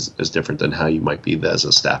observation is different than how you might be as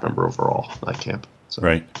a staff member overall at camp. So.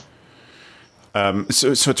 Right.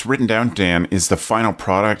 So it's written down, Dan. Is the final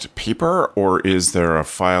product paper, or is there a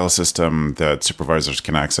file system that supervisors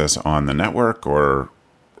can access on the network, or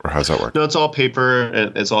how does that work? No, it's all paper,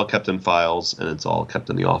 and it's all kept in files, and it's all kept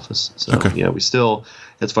in the office. So, we still,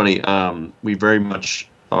 it's funny, we very much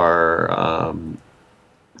are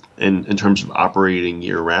in terms of operating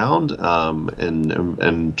year round, and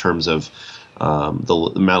in terms of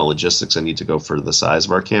the amount of logistics I need to go for the size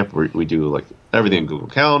of our camp. We do like everything in Google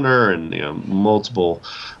Calendar and multiple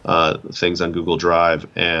things on Google Drive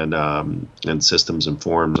and systems and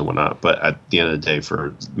forms and whatnot. But at the end of the day,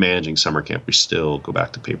 for managing summer camp, we still go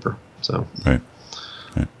back to paper. So right.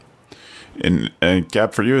 And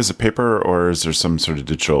Gab, for you, is it paper or is there some sort of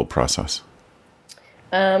digital process?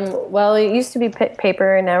 Well, it used to be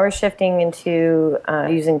paper, and now we're shifting into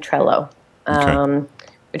using Trello,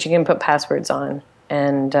 which you can put passwords on,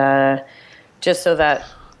 and just so that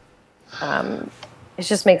it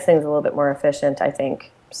just makes things a little bit more efficient, I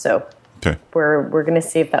think. So we're going to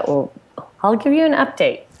see if that will. I'll give you an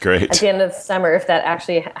update. Great. At the end of the summer, if that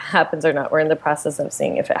actually happens or not. We're in the process of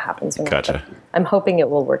seeing if it happens or not. Gotcha. I'm hoping it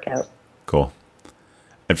will work out. Cool.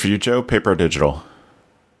 And for you, Joe, paper or digital?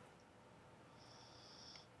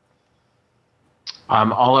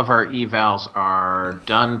 All of our evals are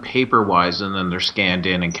done paper-wise, and then they're scanned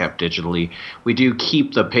in and kept digitally. We do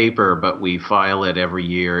keep the paper, but we file it every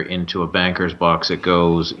year into a banker's box. It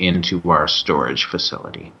goes into our storage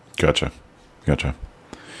facility. Gotcha.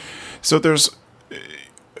 So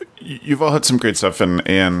you've all had some great stuff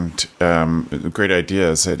and great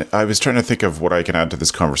ideas. And I was trying to think of what I can add to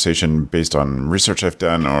this conversation based on research I've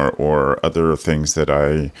done or other things that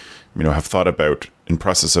I have thought about in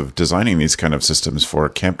process of designing these kind of systems for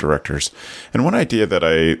camp directors. And one idea that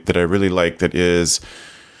I really like that is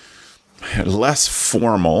less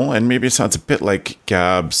formal, and maybe it sounds a bit like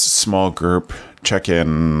Gab's small group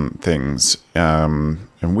check-in things.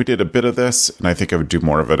 And we did a bit of this, and I think I would do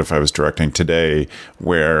more of it if I was directing today,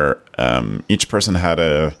 where each person had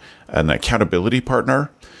an accountability partner.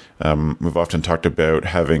 We've often talked about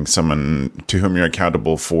having someone to whom you're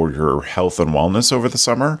accountable for your health and wellness over the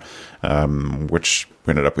summer, which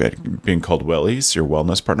ended up being called Wellies, your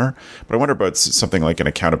wellness partner. But I wonder about something like an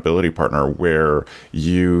accountability partner where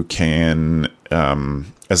you can,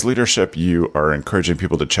 as leadership, you are encouraging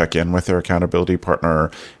people to check in with their accountability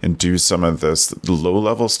partner and do some of this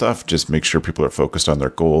low-level stuff. Just make sure people are focused on their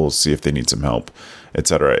goals, see if they need some help,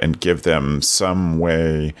 etc., and give them some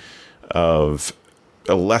way of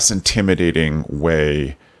a less intimidating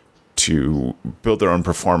way to build their own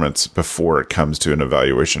performance before it comes to an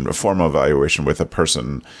evaluation, a formal evaluation with a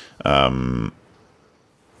person that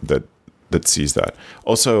sees that.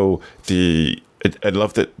 Also, I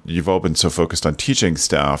love that you've all been so focused on teaching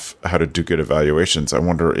staff how to do good evaluations. I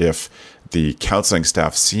wonder if the counseling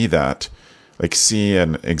staff see that, like see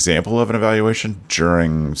an example of an evaluation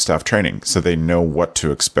during staff training so they know what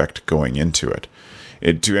to expect going into it.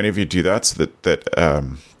 Do any of you do that so that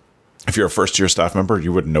if you're a first-year staff member,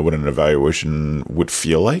 you wouldn't know what an evaluation would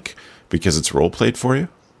feel like because it's role-played for you?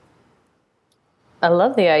 I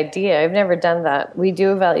love the idea. I've never done that. We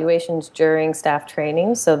do evaluations during staff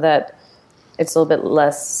training so that it's a little bit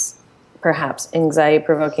less, perhaps,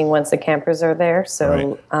 anxiety-provoking once the campers are there.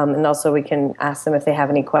 So, and also we can ask them if they have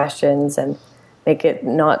any questions and make it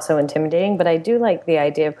not so intimidating. But I do like the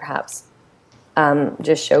idea of perhaps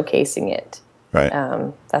just showcasing it. Right.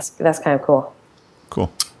 That's kind of cool.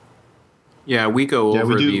 Cool. Yeah, we go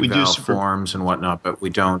over the eval forms and whatnot, but we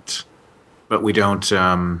don't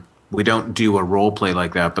do a role play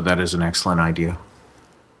like that. But that is an excellent idea.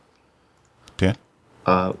 Dan?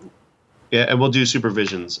 Yeah, and we'll do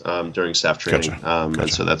supervisions during staff training. Gotcha. And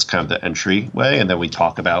so that's kind of the entry way. And then we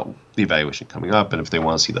talk about the evaluation coming up and if they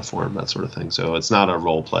want to see the form, that sort of thing. So it's not a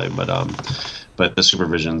role play, but the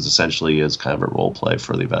supervisions essentially is kind of a role play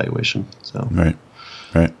for the evaluation. So Right.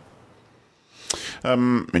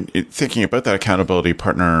 Thinking about that accountability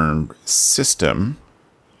partner system,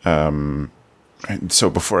 so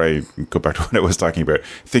before I go back to what I was talking about,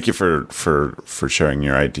 thank you for sharing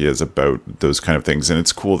your ideas about those kind of things. And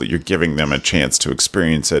it's cool that you're giving them a chance to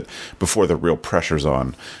experience it before the real pressure's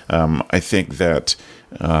on. I think that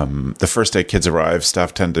the first day kids arrive,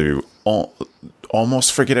 staff tend to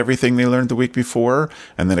almost forget everything they learned the week before,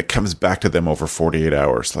 and then it comes back to them over 48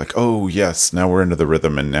 hours. Like, oh yes, now we're into the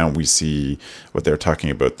rhythm, and now we see what they're talking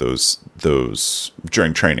about those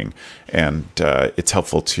during training, and it's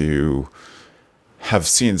helpful to have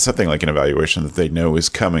seen something like an evaluation that they know is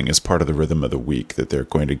coming as part of the rhythm of the week, that they're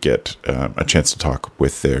going to get a chance to talk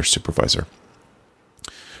with their supervisor.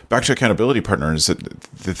 Back to accountability partners,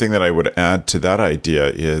 the thing that I would add to that idea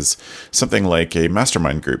is something like a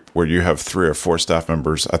mastermind group where you have 3 or 4 staff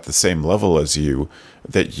members at the same level as you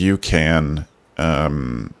that you can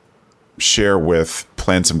share with,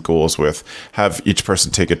 plan some goals with, have each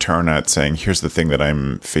person take a turn at saying, here's the thing that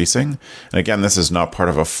I'm facing. And again, this is not part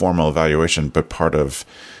of a formal evaluation, but part of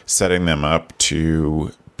setting them up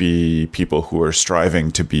to be people who are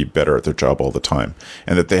striving to be better at their job all the time,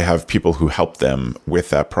 and that they have people who help them with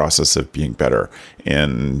that process of being better,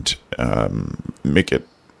 and make it,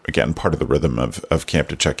 again, part of the rhythm of camp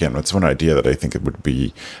to check in. It's one idea that I think it would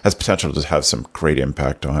be, has potential to have some great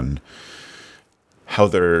impact on how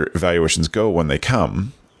their evaluations go when they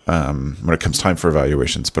come, when it comes time for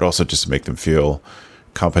evaluations, but also just to make them feel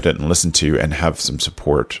competent and listened to and have some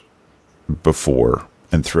support before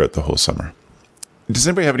and throughout the whole summer. does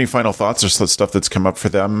anybody have any final thoughts or stuff that's come up for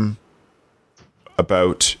them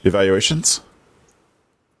about evaluations?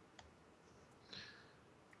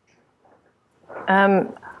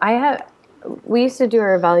 We used to do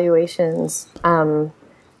our evaluations.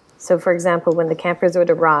 So, for example, when the campers would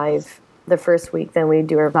arrive the first week, then we'd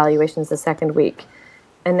do our evaluations the second week.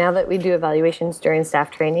 And now that we do evaluations during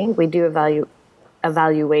staff training, we do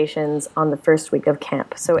evaluations on the first week of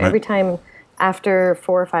camp. So every time after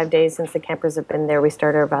 4 or 5 days since the campers have been there, we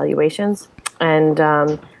start our evaluations. And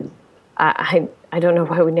I don't know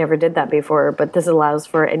why we never did that before, but this allows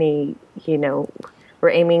for any,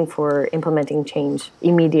 we're aiming for implementing change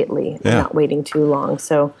immediately and not waiting too long.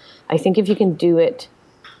 So I think if you can do it,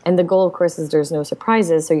 and the goal, of course, is there's no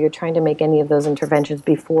surprises, so you're trying to make any of those interventions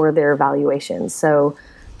before their evaluations. So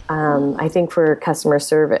I think for customer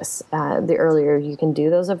service, the earlier you can do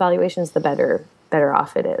those evaluations, the better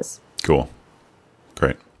off it is. Cool.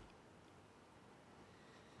 Great.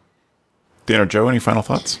 Dan or Joe, any final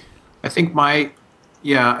thoughts? I think my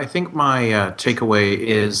takeaway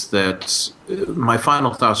is that my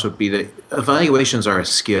final thoughts would be that evaluations are a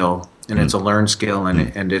skill, and it's a learned skill,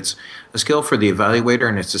 and it's a skill for the evaluator,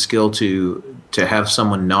 and it's a skill to have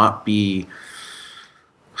someone not be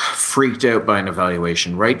freaked out by an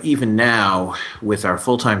evaluation, right? Even now, with our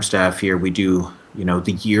full-time staff here, we do,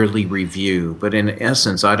 the yearly review, but in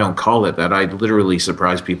essence, I don't call it that. I literally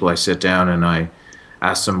surprise people. I sit down and I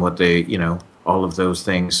ask them what they, all of those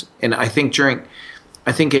things. And I think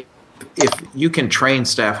if you can train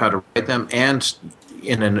staff how to write them and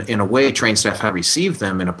in a way train staff how to receive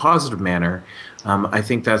them in a positive manner, I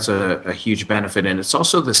think that's a huge benefit. And it's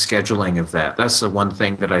also the scheduling of that. That's the one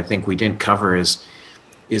thing that I think we didn't cover is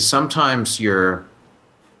sometimes your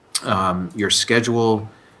schedule,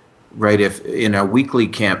 right? If in a weekly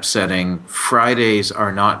camp setting, Fridays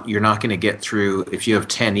you're not going to get through. If you have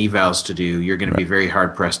 10 evals to do, you're going to be very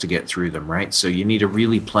hard pressed to get through them, right? So you need to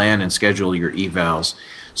really plan and schedule your evals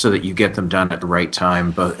so that you get them done at the right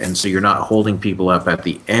time. And so you're not holding people up at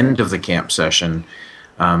the end of the camp session,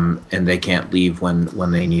 and they can't leave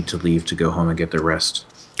when they need to leave to go home and get their rest.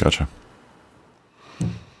 Gotcha.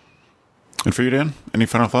 And for you, Dan, any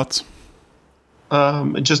final thoughts?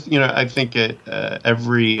 I think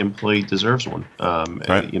every employee deserves one.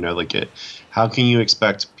 Right. How can you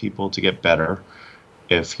expect people to get better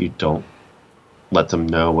if you don't let them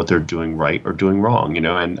know what they're doing right or doing wrong?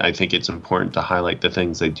 And I think it's important to highlight the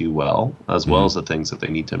things they do well as the things that they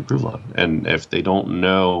need to improve on. And if they don't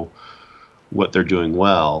know what they're doing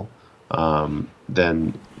well,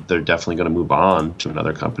 then they're definitely going to move on to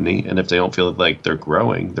another company. And if they don't feel like they're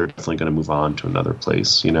growing, they're definitely going to move on to another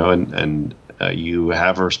place, and you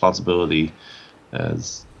have a responsibility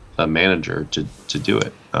as a manager to do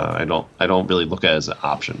it. I don't really look at it as an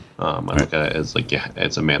option. I look at it as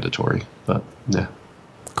it's a mandatory, but yeah.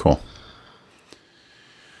 Cool.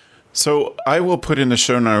 So I will put in the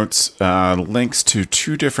show notes links to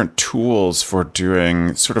 2 different tools for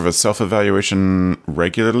doing sort of a self-evaluation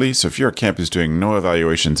regularly. So if your camp is doing no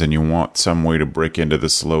evaluations and you want some way to break into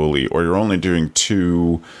this slowly, or you're only doing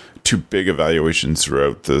two big evaluations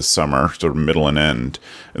throughout the summer, sort of middle and end,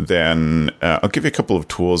 then I'll give you a couple of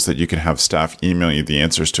tools that you can have staff email you the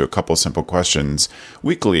answers to a couple of simple questions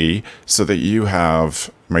weekly so that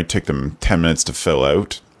might take them 10 minutes to fill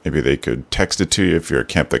out. Maybe they could text it to you if you're a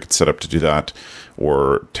camp that could set up to do that,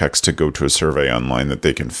 or text to go to a survey online that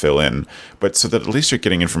they can fill in. But so that at least you're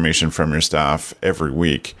getting information from your staff every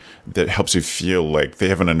week that helps you feel like they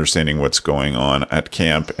have an understanding what's going on at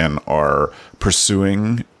camp and are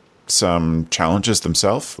pursuing some challenges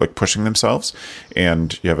themselves, like pushing themselves,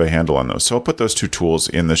 and you have a handle on those. So I'll put those 2 tools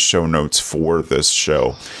in the show notes for this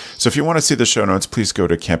show. So if you want to see the show notes, please go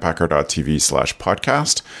to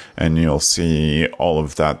camphacker.tv/podcast, and you'll see all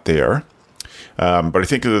of that there. But I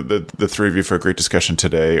think the 3 of you for a great discussion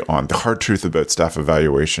today on the hard truth about staff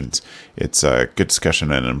evaluations. It's a good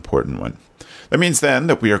discussion and an important one. That means then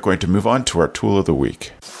that we are going to move on to our tool of the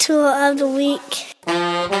week. Tool of the week.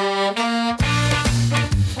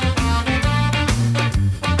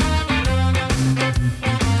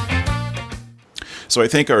 So I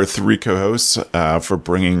thank our 3 co-hosts for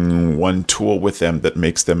bringing one tool with them that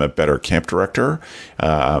makes them a better camp director.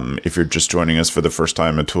 If you're just joining us for the first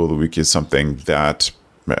time, a tool of the week is something that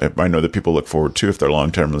I know that people look forward to if they're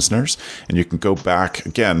long-term listeners. And you can go back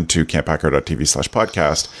again to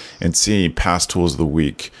camphacker.tv/podcast and see past tools of the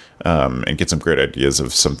week and get some great ideas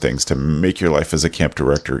of some things to make your life as a camp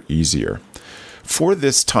director easier. For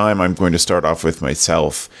this time, I'm going to start off with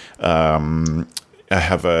myself. I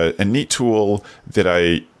have a neat tool that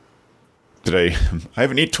I today, I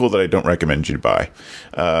have a neat tool that I don't recommend you to buy.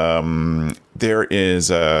 There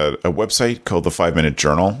is a website called the 5-Minute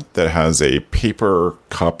Journal that has a paper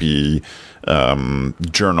copy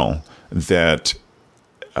journal that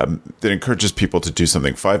encourages people to do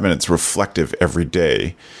something 5 minutes reflective every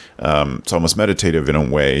day. It's almost meditative in a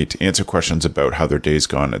way, to answer questions about how their day's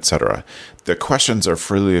gone, etc. The questions are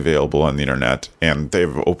freely available on the internet, and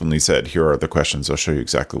they've openly said, here are the questions. I'll show you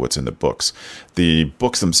exactly what's in the books. The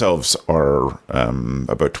books themselves are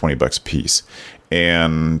about $20 a piece.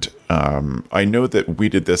 And I know that we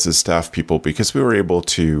did this as staff people because we were able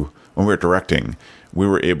to, when we were directing, we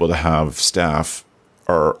were able to have staff,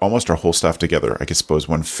 almost our whole staff together, I suppose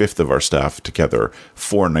 1/5 of our staff together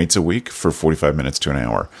 4 nights a week for 45 minutes to an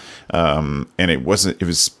hour. And it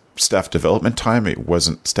was staff development time. It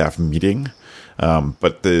wasn't staff meeting.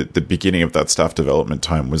 But the beginning of that staff development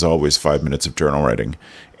time was always 5 minutes of journal writing.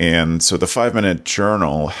 And so the 5-minute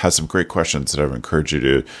journal has some great questions that I would encourage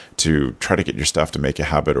you to try to get your staff to make a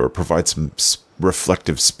habit, or provide some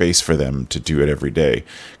reflective space for them to do it every day.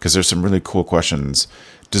 Because there's some really cool questions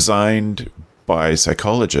designed by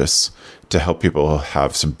psychologists to help people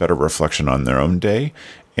have some better reflection on their own day,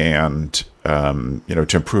 and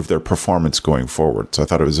to improve their performance going forward. So I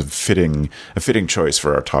thought it was a fitting choice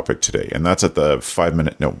for our topic today, and that's at the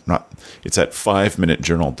 5-minute. No, not. It's at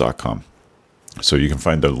 5minutejournal.com. So you can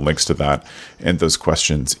find the links to that and those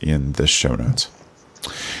questions in the show notes.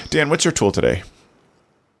 Dan, what's your tool today?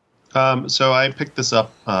 So I picked this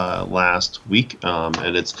up last week,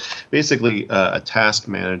 and it's basically a task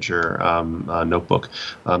manager notebook.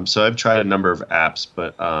 So I've tried a number of apps,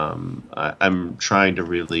 but I'm trying to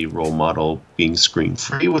really role model being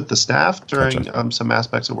screen-free with the staff during some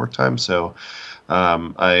aspects of work time. So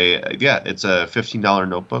it's a $15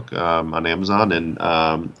 notebook on Amazon, and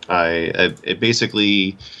it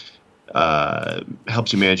basically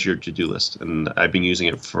helps you manage your to-do list, and I've been using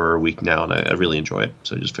it for a week now, and I really enjoy it.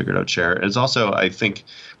 So I just figured I'd share it. It's also, I think,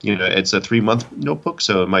 it's a 3-month notebook,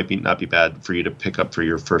 so it might not be bad for you to pick up for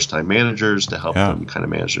your first-time managers to help them kind of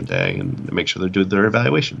manage their day and make sure they're doing their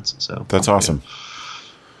evaluations. So that's awesome.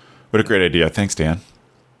 What a great idea! Thanks, Dan.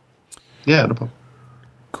 Yeah, no problem.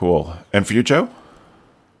 Cool. And for you, Joe?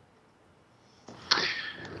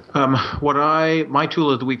 My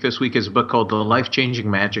tool of the week this week is a book called The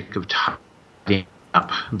Life-Changing Magic of Tidying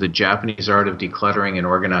Up, The Japanese Art of Decluttering and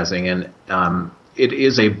Organizing. And it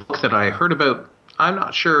is a book that I heard about. I'm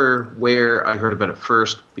not sure where I heard about it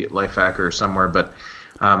first, be it CampHacker or somewhere, but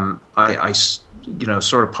I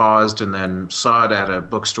sort of paused and then saw it at a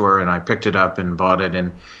bookstore, and I picked it up and bought it.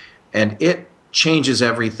 And it changes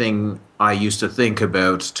everything I used to think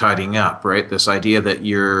about tidying up, right? This idea that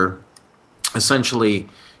you're essentially,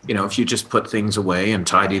 if you just put things away and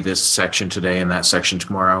tidy this section today and that section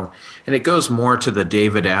tomorrow, and it goes more to the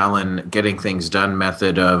David Allen getting things done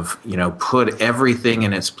method of, put everything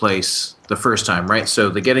in its place the first time, right? So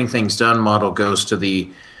the getting things done model goes to the,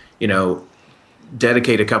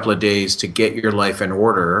 dedicate a couple of days to get your life in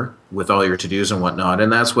order with all your to-dos and whatnot.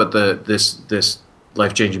 And that's what this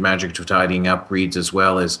Life-Changing Magic of Tidying Up reads as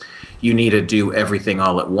well, is you need to do everything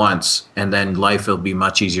all at once, and then life will be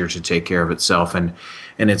much easier to take care of itself. And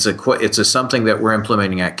it's a something that we're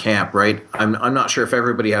implementing at camp, right? I'm not sure if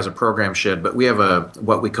everybody has a program shed, but we have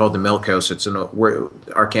what we call the milk house.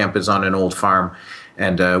 Our camp is on an old farm,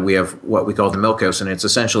 and we have what we call the milk house, and it's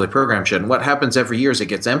essentially a program shed. And what happens every year is it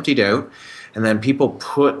gets emptied out, and then people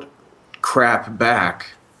put crap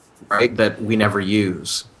back, right, that we never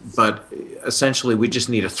use. But essentially, we just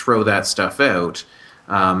need to throw that stuff out,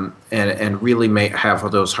 and really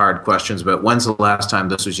have those hard questions about when's the last time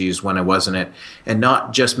this was used, when it wasn't it, and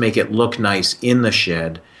not just make it look nice in the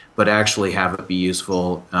shed, but actually have it be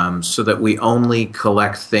useful, so that we only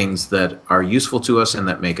collect things that are useful to us and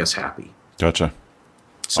that make us happy. Gotcha.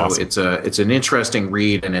 So awesome. It's an interesting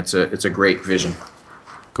read, and it's a great vision.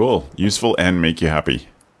 Cool, useful, and make you happy.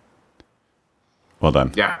 Well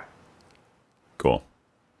done. Yeah. Cool.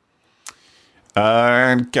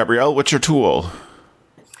 Gabrielle, what's your tool?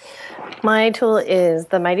 My tool is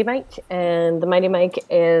the Mighty Mic, and the Mighty Mic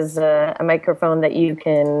is a microphone that you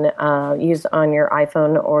can use on your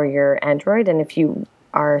iPhone or your Android. And if you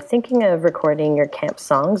are thinking of recording your camp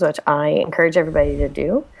songs, which I encourage everybody to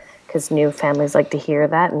do, because new families like to hear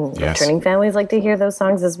that, and returning families like to hear those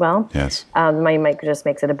songs as well. Yes. The Mighty Mic just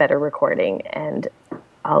makes it a better recording. And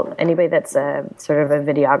anybody that's sort of a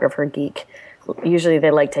videographer geek, usually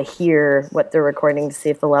they like to hear what they're recording to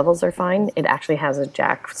see if the levels are fine. It actually has a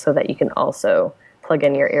jack so that you can also plug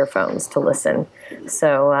in your earphones to listen.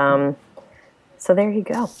 So there you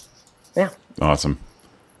go. Yeah. Awesome.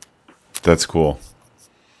 That's cool.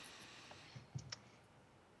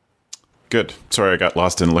 Good. Sorry, I got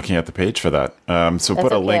lost in looking at the page for that. So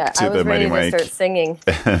put a link to the Mighty Mike. Start singing.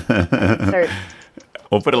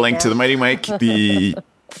 We'll put a link to the Mighty Mike, the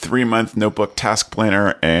 3-month notebook task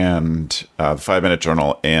planner, and the 5-minute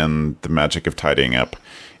journal, and the magic of tidying up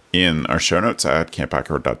in our show notes at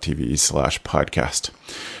camphacker.tv/podcast.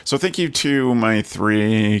 So thank you to my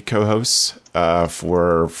 3 co-hosts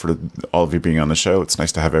for all of you being on the show. It's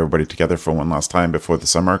nice to have everybody together for one last time before the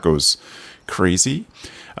summer goes crazy.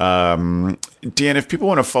 Dan, if people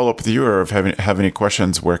want to follow up with you or have any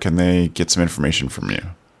questions, where can they get some information from you?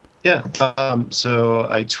 Yeah, so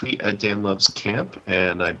I tweet at Dan Loves Camp,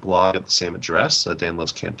 and I blog at the same address,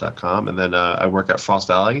 danlovescamp.com, and then I work at Frost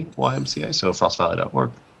Valley YMCA, so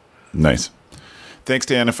frostvalley.org. Nice. Thanks,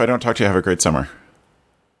 Dan. If I don't talk to you, have a great summer.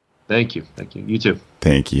 Thank you. Thank you. You too.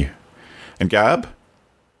 Thank you. And Gab?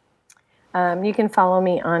 You can follow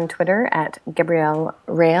me on Twitter at Gabrielle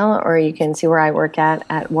Rail, or you can see where I work at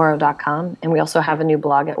waro.com. And we also have a new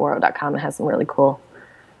blog at waro.com. It has some really cool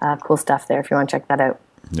stuff there if you want to check that out.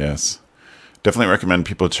 Yes. Definitely recommend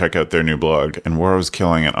people check out their new blog. And Waro's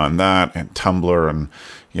killing it on that, and Tumblr. And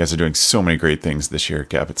you guys are doing so many great things this year,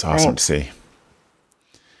 Gab. It's awesome to see.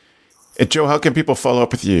 And Joe, how can people follow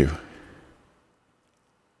up with you?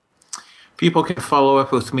 People can follow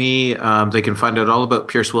up with me. They can find out all about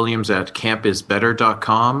Pierce Williams at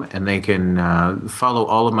campisbetter.com, and they can follow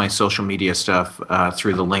all of my social media stuff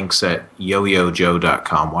through the links at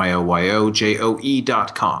yoyojoe.com, yoyojoe.com.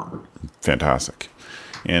 Fantastic.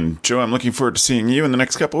 And Joe, I'm looking forward to seeing you in the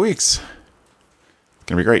next couple of weeks. It's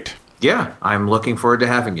going to be great. Yeah, I'm looking forward to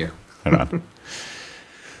having you. Right on.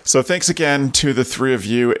 So thanks again to the 3 of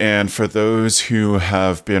you, and for those who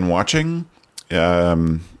have been watching,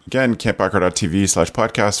 again,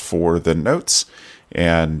 camphacker.tv/podcast for the notes.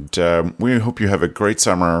 And we hope you have a great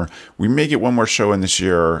summer. We may get one more show in this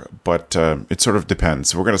year, but it sort of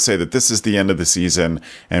depends. We're going to say that this is the end of the season,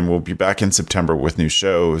 and we'll be back in September with new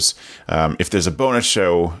shows. If there's a bonus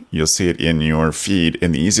show, you'll see it in your feed.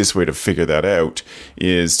 And the easiest way to figure that out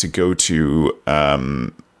is to go to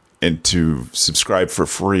and to subscribe for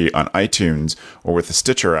free on iTunes or with the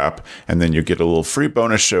Stitcher app, and then you get a little free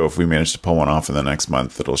bonus show if we manage to pull one off in the next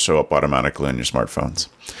month. It'll show up automatically on your smartphones.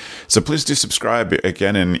 So please do subscribe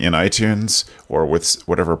again in iTunes or with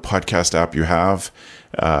whatever podcast app you have,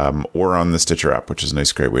 or on the Stitcher app, which is a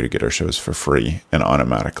nice, great way to get our shows for free and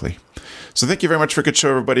automatically. So thank you very much for a good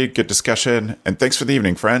show, everybody. Good discussion. And thanks for the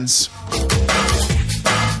evening, friends.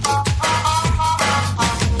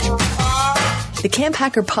 The Camp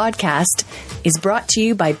Hacker podcast is brought to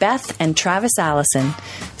you by Beth and Travis Allison,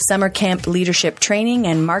 summer camp leadership training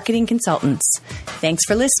and marketing consultants. Thanks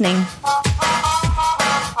for listening.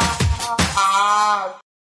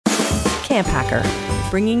 Camp Hacker,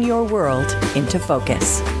 bringing your world into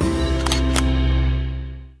focus.